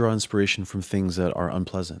you ever draw inspiration from things that are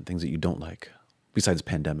unpleasant, things that you don't like, besides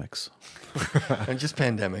pandemics? And just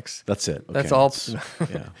pandemics. That's it. Okay. That's all.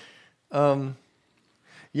 Yeah.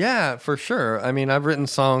 Yeah, for sure. I mean, I've written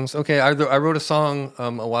songs. Okay, I wrote a song a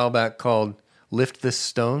while back called "Lift This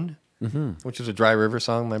Stone," which is a Dry River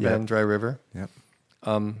song. My band, Dry River. Yep.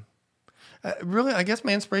 Really, I guess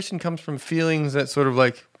my inspiration comes from feelings that sort of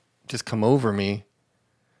like just come over me.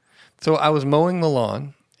 So I was mowing the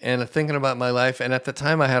lawn and thinking about my life, and at the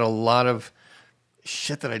time I had a lot of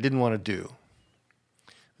shit that I didn't want to do.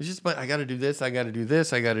 It was just, I got to do this, I got to do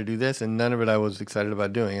this, I got to do this, and none of it I was excited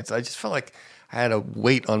about doing. And so I just felt like I had a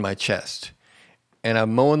weight on my chest. And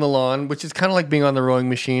I'm mowing the lawn, which is kind of like being on the rowing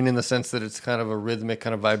machine in the sense that it's kind of a rhythmic,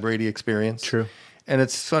 kind of vibrating experience. True. And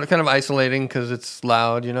it's sort of kind of isolating because it's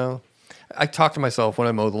loud, you know. I talk to myself when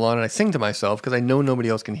I mow the lawn, and I sing to myself because I know nobody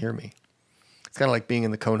else can hear me. It's kind of like being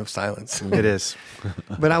in the cone of silence. It is.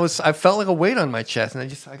 But I felt like a weight on my chest, and I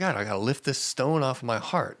got to lift this stone off of my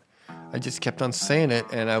heart. I just kept on saying it,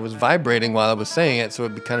 and I was vibrating while I was saying it, so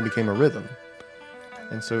it kind of became a rhythm.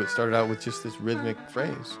 And so it started out with just this rhythmic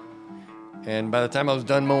phrase. And by the time I was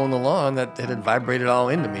done mowing the lawn, it had vibrated all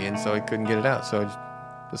into me, and so I couldn't get it out. So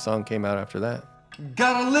the song came out after that.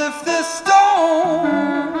 Gotta lift this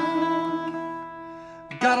stone.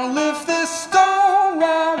 Gotta lift this stone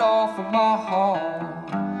right off of my heart.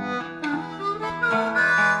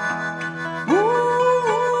 Ooh,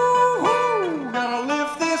 gotta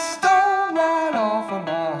lift this stone right off of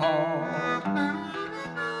my heart.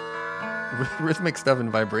 Rhythmic stuff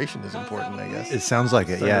and vibration is important, I guess. It sounds like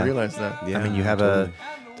it, So yeah. I realized that. I mean, you have the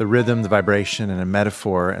rhythm, the vibration, and a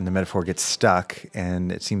metaphor, and the metaphor gets stuck,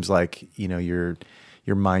 and it seems like, you know, your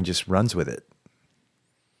mind just runs with it.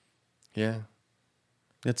 Yeah.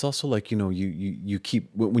 It's also like, you know, you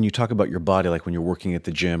keep, when you talk about your body, like when you're working at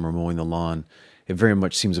the gym or mowing the lawn, it very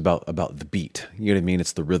much seems about the beat. You know what I mean?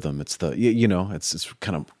 It's the rhythm. It's the, you know, it's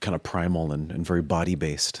kind of primal and very body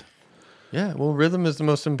based. Yeah. Well, rhythm is the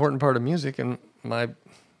most important part of music, in my,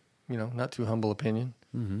 not too humble opinion.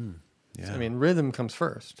 Mm-hmm. Yeah. So, I mean, rhythm comes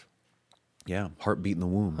first. Yeah. Heartbeat in the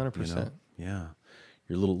womb. 100%. You know? Yeah.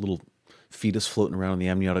 Your little fetus floating around in the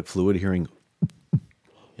amniotic fluid, hearing.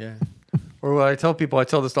 Yeah. Or what I tell people, I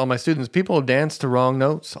tell this to all my students, people dance to wrong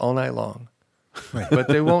notes all night long. But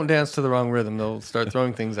they won't dance to the wrong rhythm. They'll start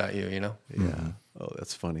throwing things at you, you know? Yeah. Oh,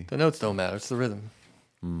 that's funny. The notes don't matter. It's the rhythm.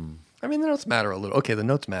 I mean, the notes matter a little. Okay, the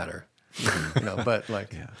notes matter. But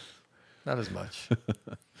not as much.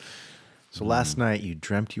 So last night you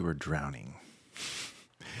dreamt you were drowning.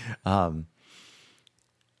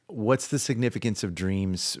 What's the significance of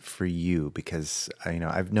dreams for you? Because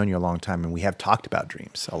I've known you a long time, and we have talked about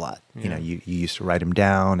dreams a lot. Yeah. You used to write them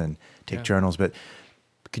down and take journals, but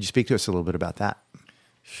could you speak to us a little bit about that?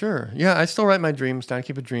 Sure. Yeah, I still write my dreams down. I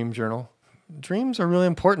keep a dream journal. Dreams are really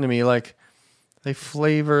important to me. Like, they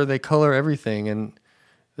flavor, they color everything, and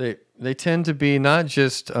they tend to be not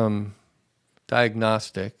just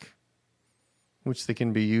diagnostic, which they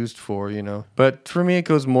can be used for, but for me it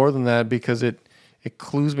goes more than that, because it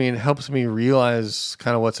clues me and helps me realize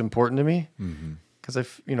kind of what's important to me. Because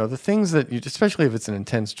the things that especially if it's an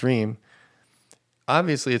intense dream,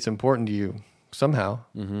 obviously it's important to you somehow,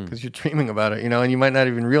 because you're dreaming about it, and you might not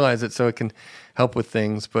even realize it, so it can help with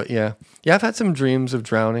things. But yeah, I've had some dreams of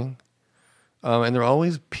drowning, and they're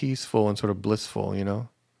always peaceful and sort of blissful,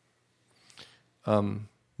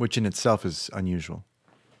 Which in itself is unusual.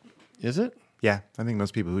 Is it? Yeah, I think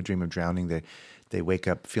most people who dream of drowning, they wake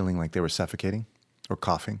up feeling like they were suffocating or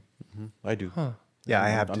coughing. I do. Huh. Yeah, I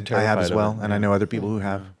have I'm as terrified well, of it, and I know other people who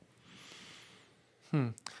have.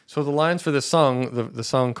 So the lines for this song, the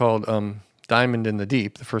song called Diamond in the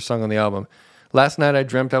Deep, the first song on the album. Last night I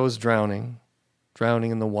dreamt I was drowning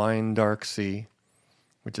in the wine dark sea,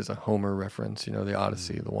 which is a Homer reference, the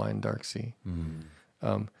Odyssey, the wine dark sea.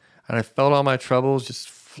 And I felt all my troubles just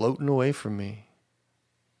floating away from me.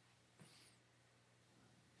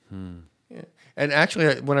 Yeah. And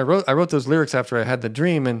actually, when I wrote those lyrics after I had the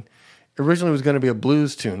dream, and originally it was going to be a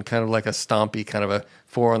blues tune, kind of like a stompy, kind of a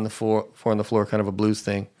four on the floor, kind of a blues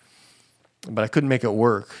thing. But I couldn't make it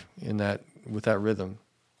work with that rhythm,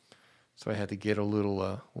 so I had to get a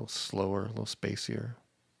little slower, a little spacier.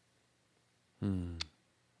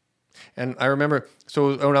 And I remember,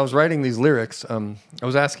 so when I was writing these lyrics, I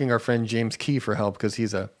was asking our friend James Key for help, because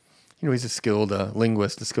he's a skilled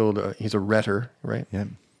linguist, he's a rhetor, right? Yeah,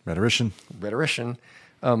 rhetorician.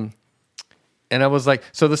 And I was like,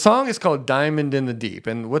 so the song is called Diamond in the Deep.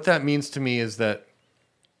 And what that means to me is that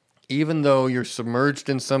even though you're submerged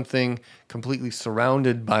in something, completely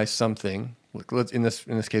surrounded by something, like in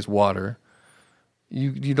this case, water,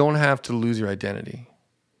 you don't have to lose your identity.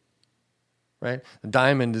 Right? The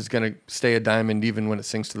diamond is going to stay a diamond even when it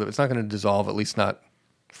sinks to it's not going to dissolve, at least not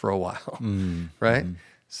for a while. Right?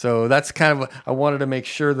 So that's kind of, I wanted to make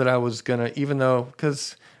sure that I was going to, even though,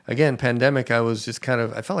 because again, pandemic, I was just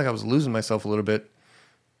I felt like I was losing myself a little bit,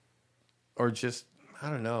 or just, I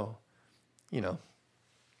don't know,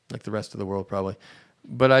 like the rest of the world probably.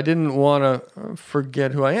 But I didn't want to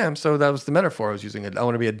forget who I am, so that was the metaphor I was using. I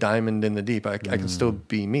want to be a diamond in the deep. I can still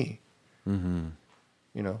be me,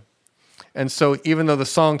 And so even though the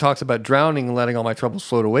song talks about drowning and letting all my troubles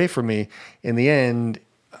float away from me, in the end,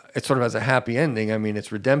 it sort of has a happy ending. I mean,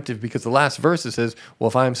 it's redemptive, because the last verse it says, well,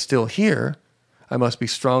 if I'm still here, I must be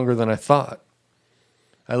stronger than I thought.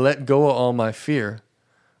 I let go of all my fear.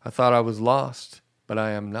 I thought I was lost, but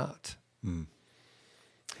I am not.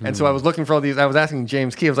 And so I was looking for all these. I was asking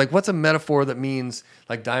James Key, I was like, what's a metaphor that means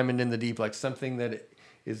like diamond in the deep, like something that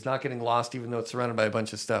is not getting lost even though it's surrounded by a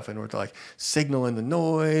bunch of stuff, and we're to like signal in the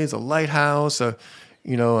noise, a lighthouse, a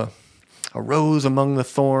rose among the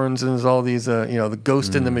thorns, and there's all these, the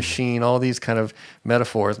ghost in the machine, all these kind of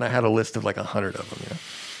metaphors. And I had a list of like 100 of them.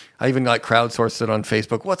 I even like crowdsourced it on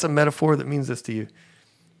Facebook. What's a metaphor that means this to you?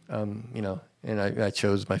 And I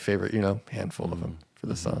chose my favorite, handful of them for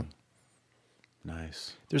the song.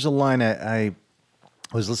 Nice. There's a line I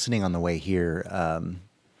was listening on the way here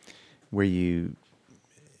where you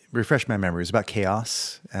refresh my memory. It was about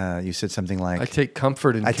chaos. You said something like, I take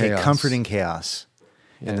comfort in chaos. I take comfort in chaos.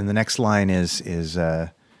 Yeah. And then the next line is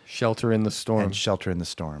shelter in the storm. And shelter in the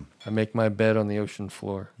storm. I make my bed on the ocean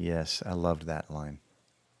floor. Yes, I loved that line.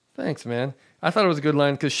 Thanks, man. I thought it was a good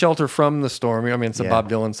line, because shelter from the storm. It's a Bob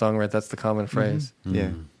Dylan song, right? That's the common phrase. Yeah.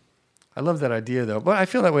 I love that idea, though. But I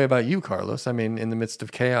feel that way about you, Carlos. In the midst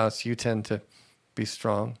of chaos, you tend to be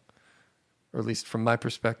strong, or at least from my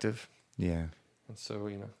perspective. Yeah. And so,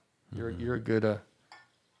 you're a good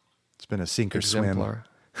it's been a sink or swim. Exemplar.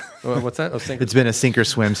 What's that? Oh, sink. It's been a sink or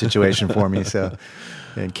swim situation for me. So,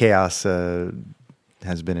 and chaos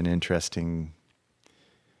has been an interesting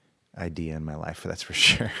idea in my life. That's for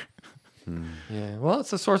sure. Yeah. Well,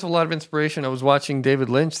 it's a source of a lot of inspiration. I was watching David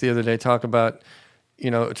Lynch the other day talk about,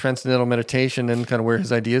 transcendental meditation and kind of where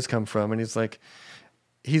his ideas come from, and he's like,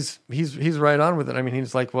 he's right on with it.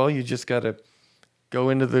 He's like, well, you just got to go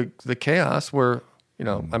into the chaos where,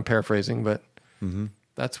 I'm paraphrasing, but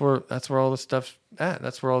that's where all the stuff's at.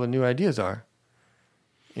 That's where all the new ideas are.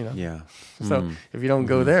 Yeah. So if you don't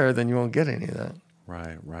go there, then you won't get any of that.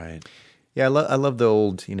 Right. Yeah, I love the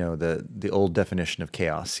old, the old definition of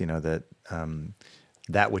chaos.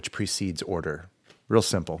 That which precedes order. Real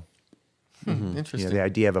simple. Interesting. The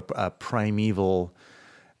idea of a primeval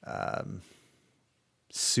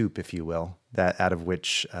soup, if you will, that out of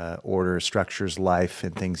which order, structures, life,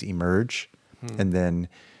 and things emerge, and then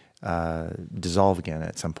dissolve again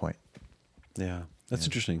at some point. Yeah, that's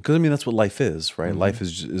interesting. Because I mean, that's what life is, right? Life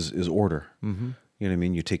is order. Mm-hmm. You know what I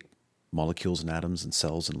mean? You take molecules and atoms and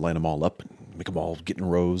cells and line them all up and make them all get in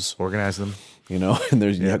rows, Organize them. you know. And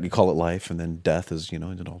there's you call it life, and then death is,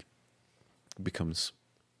 and it all becomes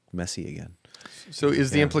messy again. So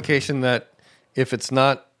is the implication that if it's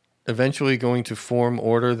not eventually going to form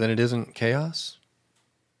order, then it isn't chaos?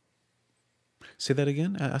 Say that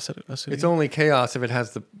again. I said it It's again. only chaos if it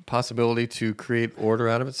has the possibility to create order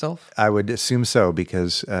out of itself? I would assume so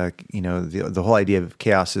because the whole idea of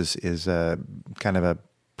chaos is kind of a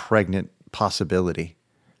pregnant possibility.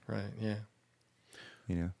 Right, yeah.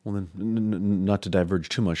 Well, then, not to diverge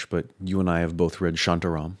too much, but you and I have both read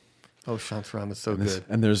Shantaram. Oh, Shantaram is so good.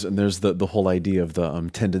 And there's the whole idea of the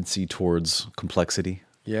tendency towards complexity.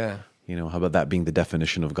 Yeah. How about that being the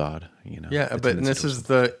definition of God? Yeah, the but and tendency this towards is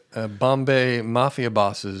the Bombay mafia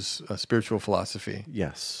boss's spiritual philosophy.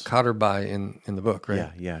 yes, Kaderbai in the book,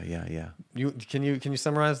 right? yeah. Can you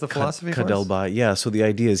summarize the philosophy for us? Kadelbai. Yeah. So the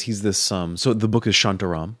idea is he's this. So the book is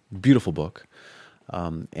Shantaram, beautiful book,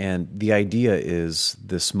 and the idea is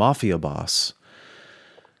this mafia boss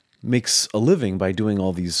makes a living by doing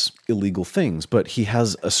all these illegal things, but he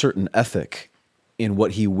has a certain ethic in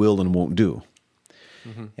what he will and won't do.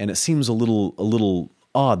 Mm-hmm. And it seems a little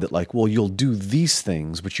odd that you'll do these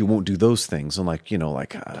things, but you won't do those things. And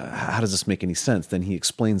how does this make any sense? Then he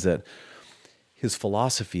explains that his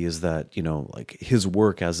philosophy is that, his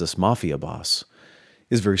work as this mafia boss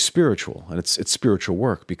is very spiritual, and it's spiritual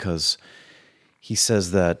work because he says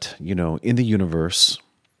that, in the universe,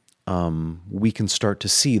 we can start to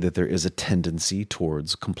see that there is a tendency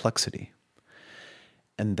towards complexity,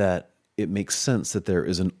 and that it makes sense that there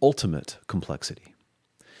is an ultimate complexity.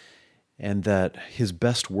 And that his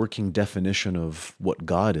best working definition of what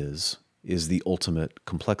God is the ultimate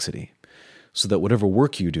complexity. So that whatever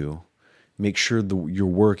work you do, make sure your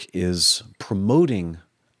work is promoting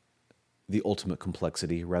the ultimate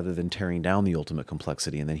complexity rather than tearing down the ultimate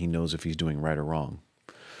complexity. And then he knows if he's doing right or wrong.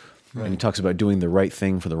 Right. And he talks about doing the right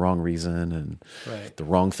thing for the wrong reason and the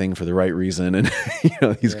wrong thing for the right reason and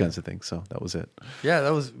these kinds of things. So that was it. Yeah,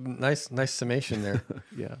 that was nice summation there.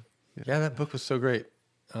 Yeah, that book was so great.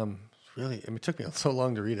 Really, it took me so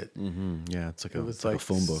long to read it. Mm-hmm. Yeah, it's like a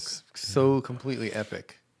phone book. So completely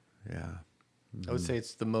epic. Yeah. Mm-hmm. I would say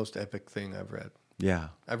it's the most epic thing I've read. Yeah.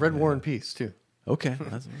 I've read War and Peace, too. Okay.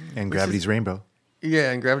 And Gravity's Rainbow.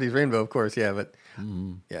 Yeah, and Gravity's Rainbow, of course. Yeah, but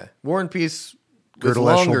War and Peace was Girdle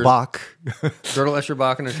longer. Escher Bach. Girdle Escher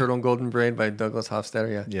Bach and A Turtle in Golden Braid by Douglas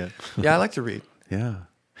Hofstadter. Yeah. Yeah, I like to read. Yeah.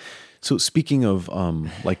 So speaking of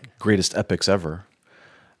greatest epics ever,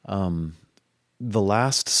 the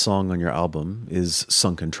last song on your album is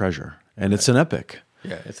Sunken Treasure, and it's an epic.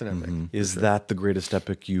 Yeah, it's an epic. Mm-hmm. Is that the greatest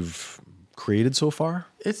epic you've created so far?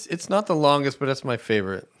 It's not the longest, but it's my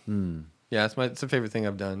favorite. Yeah, it's a favorite thing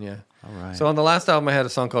I've done, yeah. All right. So on the last album, I had a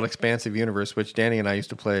song called Expansive Universe, which Danny and I used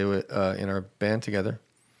to play with, in our band together.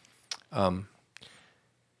 And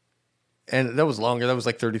that was longer. That was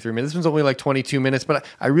 33 minutes. This one's only 22 minutes, but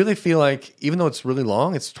I really feel like, even though it's really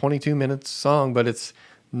long, it's 22 minutes song, but it's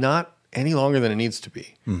not any longer than it needs to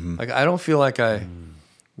be. Mm-hmm. I don't feel like I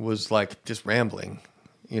was just rambling.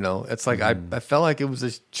 It's I felt like it was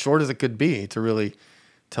as short as it could be to really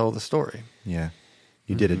tell the story. Yeah,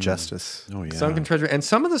 you did it justice. Oh yeah, Sunken Treasure, and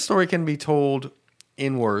some of the story can be told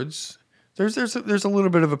in words. There's a little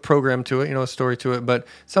bit of a program to it, a story to it, but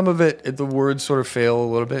some of it the words sort of fail a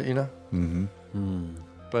little bit, Mm-hmm.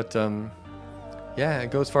 But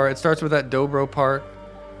it goes far. It starts with that dobro part,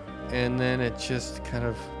 and then it just kind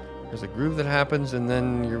of. There's a groove that happens, and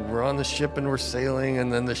then we're on the ship and we're sailing, and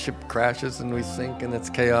then the ship crashes and we sink, and it's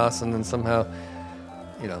chaos, and then somehow,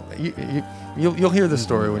 you'll hear the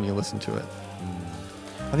story when you listen to it.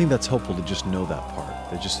 I think that's helpful to just know that part.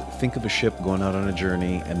 That just think of a ship going out on a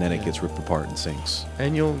journey, and then it gets ripped apart and sinks.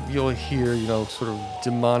 And you'll hear sort of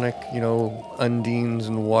demonic undines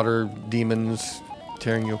and water demons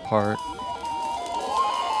tearing you apart.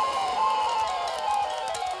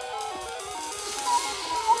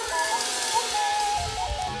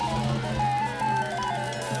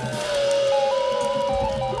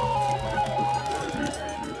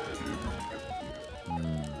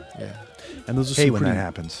 And those are when that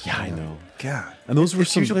happens. Yeah, I know. God. And those were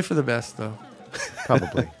usually for the best, though.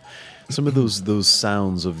 Probably. Some of those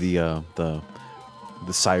sounds of the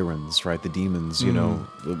sirens, right? The demons.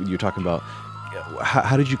 You're talking about.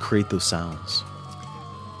 How did you create those sounds?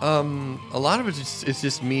 A lot of it is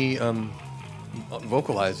just me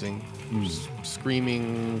vocalizing,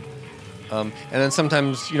 screaming, and then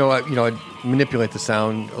sometimes I manipulate the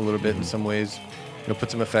sound a little bit in some ways,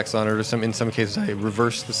 put some effects on it, or in some cases I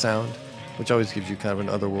reverse the sound, which always gives you kind of an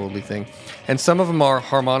otherworldly thing. And some of them are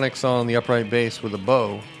harmonics on the upright bass with a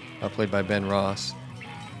bow, played by Ben Ross.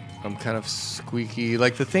 Kind of squeaky,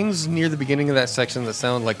 like the things near the beginning of that section that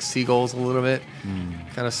sound like seagulls a little bit,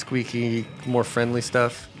 kind of squeaky, more friendly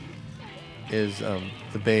stuff is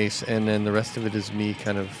the bass, and then the rest of it is me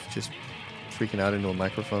kind of just freaking out into a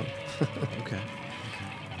microphone. Okay.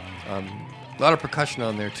 A lot of percussion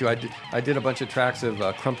on there too. I did a bunch of tracks of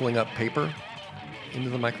crumpling up paper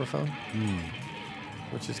into the microphone,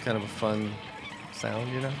 which is kind of a fun sound,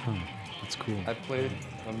 That's cool. I played.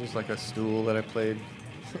 There's like a stool that I played.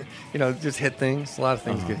 Just hit things. A lot of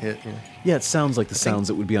things get hit. Yeah, it sounds like the sounds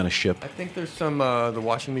that would be on a ship. I think there's some the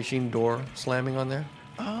washing machine door slamming on there.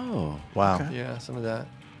 Oh, wow. Okay. Yeah, some of that.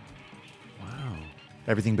 Wow.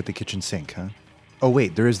 Everything but the kitchen sink, huh? Oh,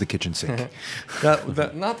 wait, there is the kitchen sink.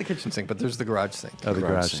 Not the kitchen sink, but there's the garage sink. Oh, the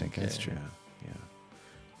garage sink. That's Yeah. true. Yeah.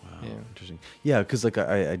 Wow. Yeah. Interesting. Yeah, because like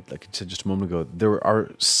I said just a moment ago, there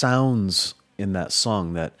are sounds in that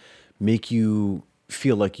song that make you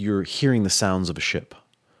feel like you're hearing the sounds of a ship.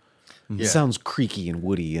 Yeah. It sounds creaky and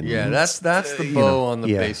woody, and Yeah, that's the bow on the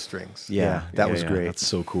yeah. bass strings. yeah, that was great. That's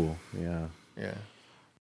so cool. Yeah. Yeah.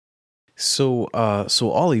 So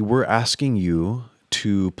Ollie, we're asking you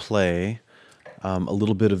to play a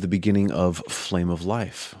little bit of the beginning of Flame of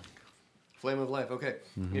Life. Flame of Life. Okay.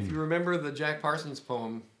 If you remember the Jack Parsons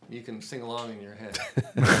poem, you can sing along in your head.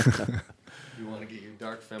 You want to get your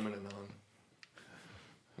dark feminine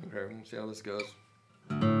on. Okay, we'll see how this goes.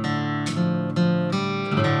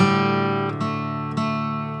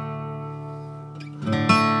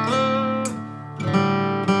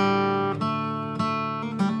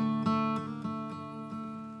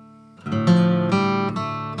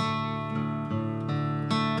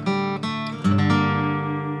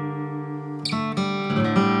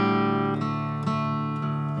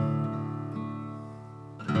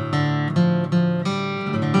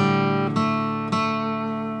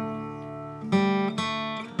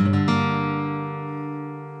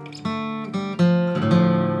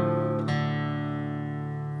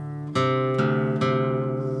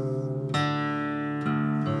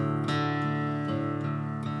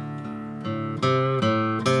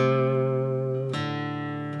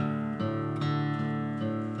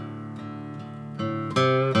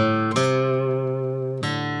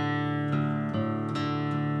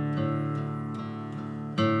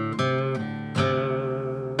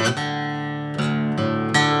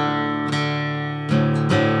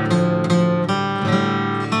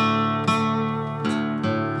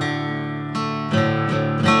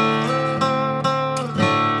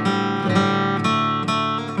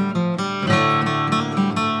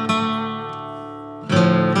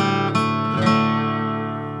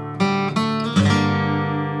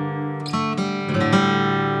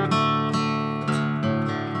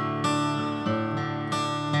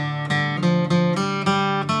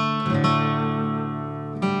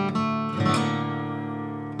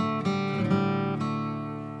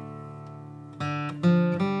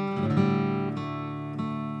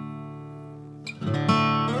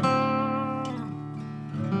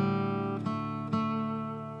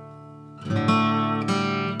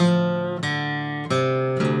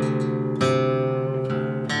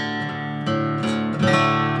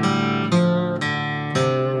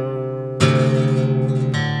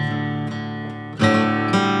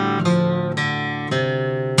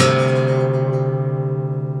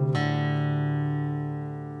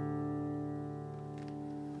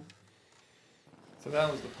 So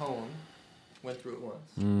that was the poem. Went through it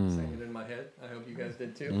once. Sang it in my head. I hope you guys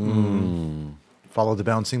did too. Follow the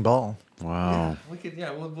bouncing ball. Wow.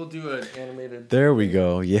 We'll do an animated. There we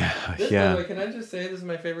go. Yeah. By Yeah. the way, can I just say this is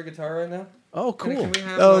my favorite guitar right now? Oh, cool. Can we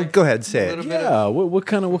have, Oh, go ahead, say a it. little bit Yeah. What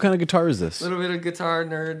kind of guitar is this? little bit of guitar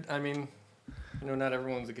nerd. I mean, not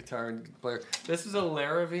everyone's a guitar player. This is a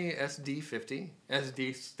Larrivee SD50.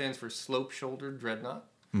 SD stands for Slope Shoulder Dreadnought.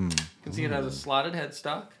 You can see it has a slotted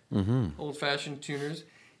headstock. Old-fashioned tuners.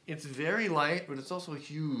 It's very light, but it's also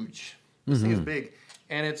huge. This thing is big.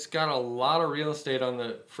 And it's got a lot of real estate on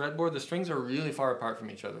the fretboard. The strings are really far apart from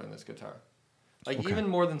each other in this guitar. Even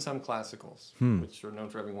more than some classicals, which are known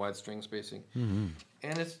for having wide string spacing.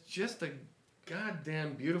 And it's just a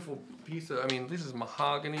goddamn beautiful piece of... I mean, this is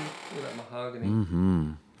mahogany. Look at that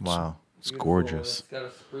mahogany. Wow. It's Beautiful. gorgeous. It's got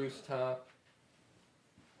a spruce top.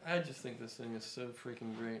 I just think this thing is so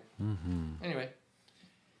freaking great. Anyway,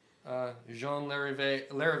 Jean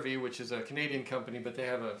Larrivee, which is a Canadian company, but they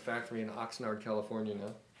have a factory in Oxnard, California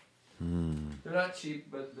now. They're not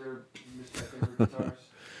cheap, but they're just my favorite guitars.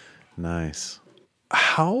 Nice.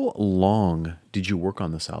 How long did you work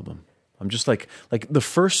on this album? I'm just like the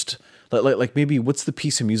first, like maybe what's the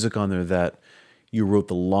piece of music on there that you wrote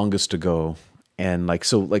the longest ago? And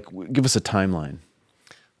give us a timeline.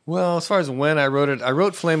 Well, as far as when I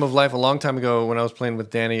wrote Flame of Life a long time ago when I was playing with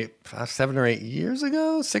Danny 7 or 8 years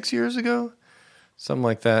ago, 6 years ago, something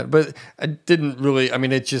like that. But I didn't really,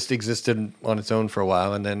 it just existed on its own for a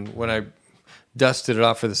while. And then when I dusted it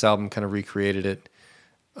off for this album, kind of recreated it,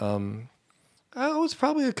 it was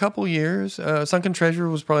probably a couple years. Sunken Treasure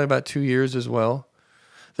was probably about 2 years as well.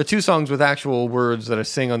 The 2 songs with actual words that I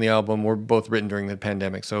sing on the album were both written during the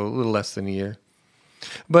pandemic, so a little less than a year.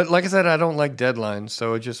 But like I said, I don't like deadlines,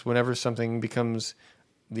 so just whenever something becomes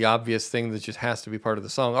the obvious thing that just has to be part of the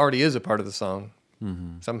song, already is a part of the song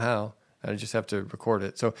somehow, and I just have to record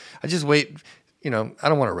it. So I just wait, I don't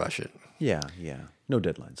want to rush it. Yeah. No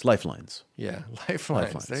deadlines. Lifelines. Yeah,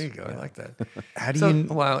 lifelines. There you go. Yeah. I like that. How do you?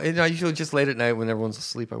 Wow. I usually just late at night when everyone's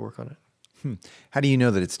asleep, I work on it. How do you know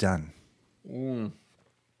that it's done?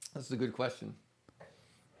 That's a good question.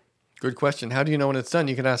 Good question. How do you know when it's done?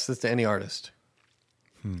 You can ask this to any artist.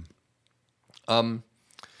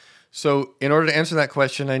 So in order to answer that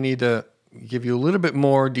question, I need to give you a little bit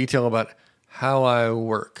more detail about how I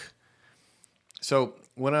work. So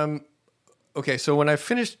when I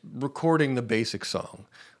finished recording the basic song,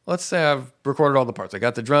 let's say I've recorded all the parts. I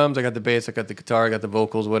got the drums, I got the bass, I got the guitar, I got the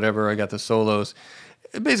vocals, whatever, I got the solos.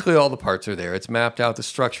 Basically all the parts are there. It's mapped out. The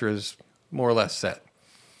structure is more or less set.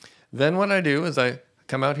 Then what I do is I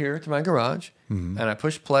come out here to my garage and I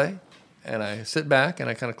push play and I sit back and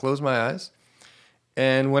I kind of close my eyes.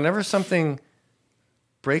 And whenever something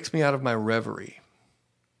breaks me out of my reverie,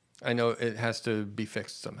 I know it has to be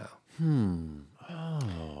fixed somehow.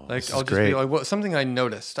 I'll just be like, something I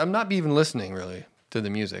noticed. I'm not even listening really to the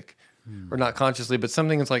music, or not consciously, but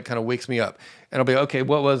something that's like kind of wakes me up, and I'll be like, okay,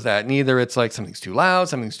 what was that? And either it's like something's too loud,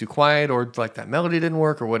 something's too quiet, or like that melody didn't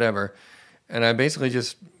work, or whatever. And I basically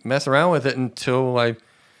just mess around with it until I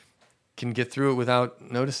can get through it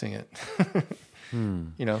without noticing it.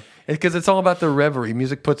 Because it's all about the reverie.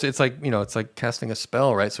 Music it's like casting a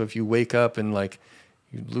spell, right? So if you wake up and like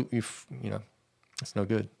it's no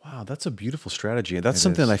good. Wow, that's a beautiful strategy. That's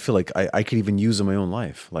something I feel like I could even use in my own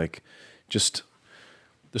life. Like, just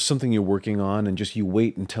there's something you're working on, and just you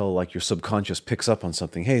wait until like your subconscious picks up on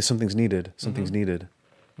something. Hey, something's needed. Something's needed.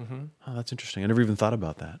 Oh, that's interesting. I never even thought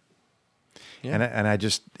about that. Yeah. And I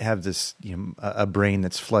just have this a brain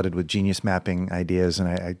that's flooded with genius mapping ideas, and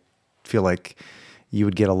I feel like you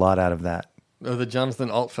would get a lot out of that. Oh, the Jonathan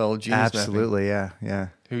Altfeld genius Absolutely, mapping. yeah.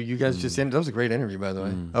 Who you guys just ended. That was a great interview, by the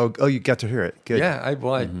way. Oh, you got to hear it. Good. Yeah, I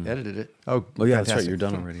edited it. Oh, yeah, fantastic. that's right. You're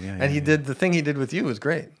done already. Yeah, and he did the thing he did with you was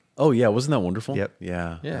great. Oh yeah, wasn't that wonderful? Yep.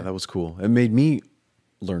 Yeah, that was cool. It made me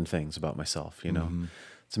learn things about myself.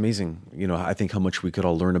 It's amazing. I think how much we could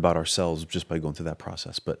all learn about ourselves just by going through that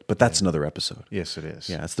process. But that's another episode. Yes, it is.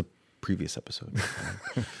 Yeah, that's the previous episode.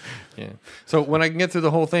 Yeah. So when I can get through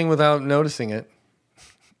the whole thing without noticing it,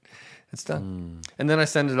 it's done. And then I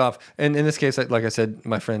send it off. And in this case, like I said,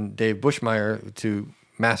 my friend Dave Bushmeyer to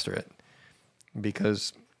master it,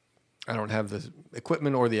 because I don't have the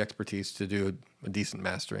equipment or the expertise to do a decent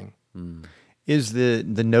mastering. Is the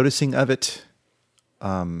noticing of it,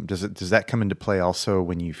 does that come into play also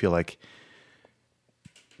when you feel like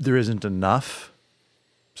there isn't enough?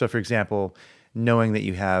 So, for example, knowing that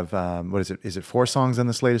you have, what is it? Is it 4 songs on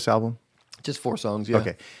this latest album? Just 4 songs, yeah.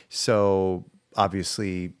 Okay. So,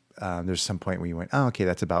 obviously, there's some point where you went, oh, okay,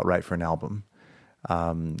 that's about right for an album.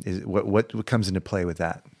 What comes into play with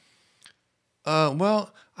that?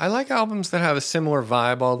 Well, I like albums that have a similar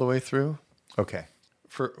vibe all the way through. Okay.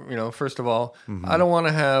 First of all, I don't want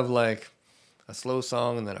to have like a slow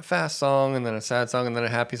song and then a fast song and then a sad song and then a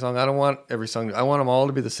happy song. I don't want every song. I want them all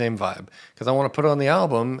to be the same vibe, because I want to put it on the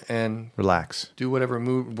album and relax, do whatever I'm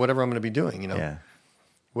going to be doing. Yeah.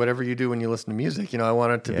 Whatever you do when you listen to music, I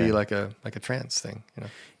want it to be like a trance thing.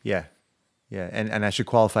 Yeah. Yeah. And I should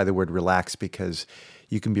qualify the word relax, because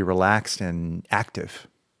you can be relaxed and active.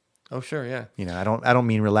 Oh, sure, yeah. I don't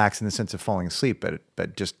mean relax in the sense of falling asleep,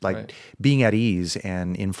 but just like being at ease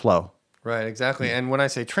and in flow. Right, exactly. And when I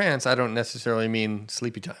say trance, I don't necessarily mean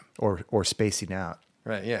sleepy time or spacing out.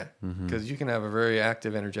 Right, yeah. Because you can have a very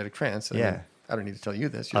active, energetic trance. I don't need to tell you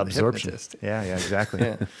this. You're Absorption. The hypnotist. Yeah,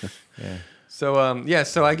 exactly. Yeah. So,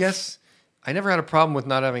 so I guess I never had a problem with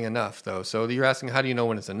not having enough, though. So you're asking, how do you know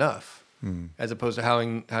when it's enough, as opposed to how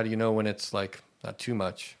do you know when it's like not too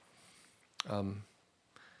much? I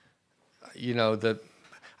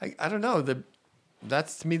don't know.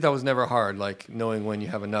 That's, to me, that was never hard, like knowing when you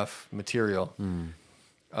have enough material.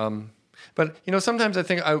 But sometimes I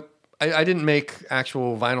think I didn't make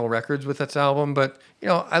actual vinyl records with this album, but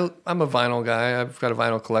I'm a vinyl guy. I've got a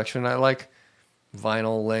vinyl collection. I like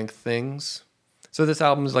vinyl length things. So this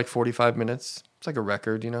album is like 45 minutes. It's like a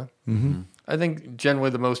record, Mm-hmm. I think generally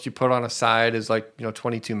the most you put on a side is like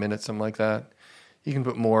 22 minutes, something like that. You can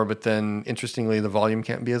put more, but then interestingly, the volume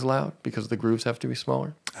can't be as loud because the grooves have to be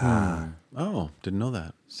smaller. Oh, didn't know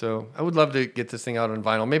that. So I would love to get this thing out on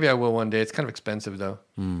vinyl. Maybe I will one day. It's kind of expensive though.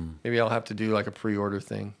 Maybe I'll have to do like a pre-order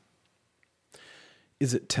thing.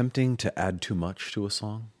 Is it tempting to add too much to a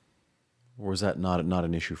song? Or is that not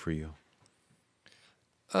an issue for you?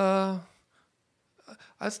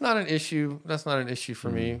 That's not an issue. That's not an issue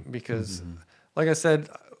for me because, like I said,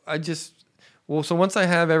 so once I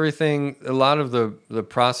have everything, a lot of the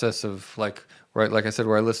process of like I said,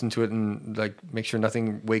 where I listen to it and like make sure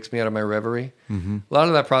nothing wakes me out of my reverie. A lot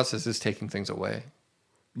of that process is taking things away.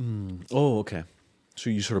 Oh, okay. So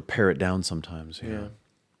you sort of pare it down sometimes. Yeah.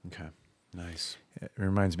 Okay. Nice. It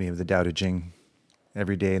reminds me of the Tao Te Ching.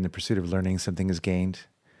 Every day in the pursuit of learning, something is gained.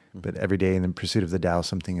 But every day in the pursuit of the Tao,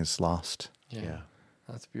 something is lost. Yeah.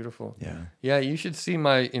 That's beautiful. Yeah. Yeah, you should see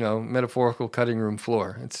my, metaphorical cutting room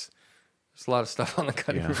floor. There's a lot of stuff on the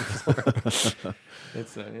cutting room floor.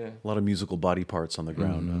 It's a lot of musical body parts on the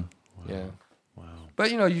ground. Wow. Yeah. Wow.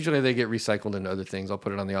 But usually they get recycled into other things. I'll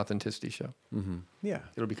put it on the Authenticity Show. Yeah.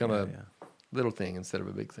 It'll become a little thing instead of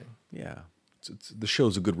a big thing. Yeah. The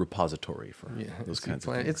show's a good repository for those kinds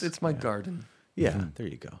of things. It's my garden. Yeah. There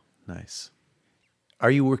you go. Nice.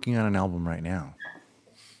 Are you working on an album right now?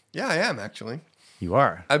 Yeah, I am actually. You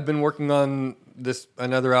are. I've been working on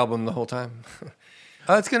another album the whole time.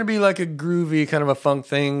 It's going to be like a groovy kind of a funk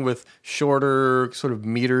thing with shorter sort of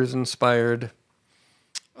Meters inspired.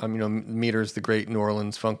 Meters, the great New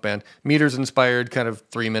Orleans funk band. Meters inspired kind of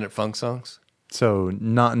 3-minute funk songs. So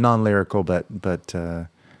not non-lyrical, but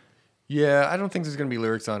yeah, I don't think there's going to be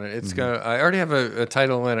lyrics on it. It's I already have a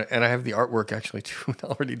title and I have the artwork actually too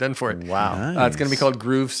already done for it. Wow. Nice. It's going to be called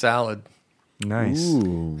Groove Salad. Nice.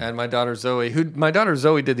 Ooh. And my daughter Zoe did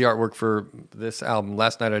the artwork for this album.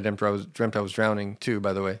 Last night I dreamt I was drowning too,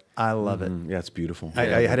 by the way. I love it. Yeah, it's beautiful. I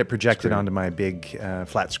had it projected onto my big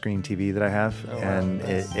flat screen TV that I have, and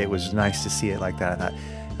it was nice to see it like that.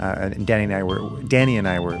 And Danny and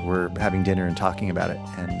I were having dinner and talking about it,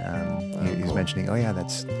 and he was mentioning, oh yeah,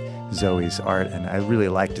 that's Zoe's art, and I really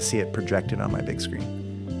like to see it projected on my big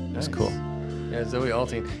screen. It's cool. Yeah, Zoe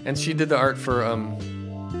Althoen, and she did the art for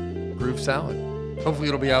Groove Salad. Hopefully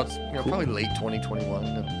it'll be out, probably late 2021.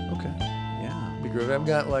 Okay. Yeah. Be groovy. I've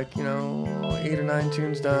got 8 or 9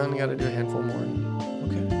 tunes done. Got to do a handful more.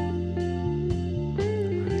 Okay.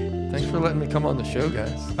 Thanks for letting me come on the show,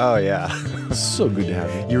 guys. Oh yeah. So good to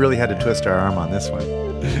have you. You really had to twist our arm on this one.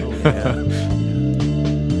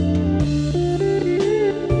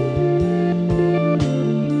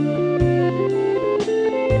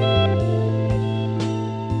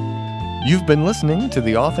 You've been listening to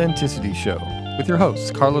The Authenticity Show with your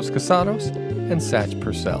hosts, Carlos Casados and Satch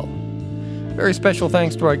Purcell. Very special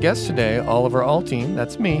thanks to our guest today, Oliver Althoen.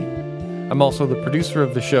 That's me. I'm also the producer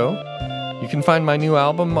of the show. You can find my new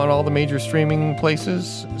album on all the major streaming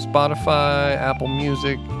places, Spotify, Apple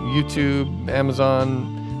Music, YouTube,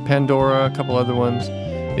 Amazon, Pandora, a couple other ones.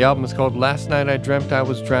 The album is called Last Night I Dreamt I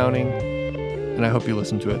Was Drowning, and I hope you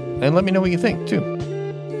listen to it. And let me know what you think, too.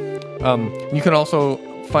 You can also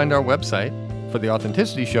find our website for The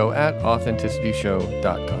Authenticity Show at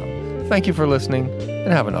authenticityshow.com. Thank you for listening,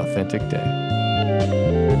 and have an authentic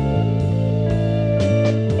day.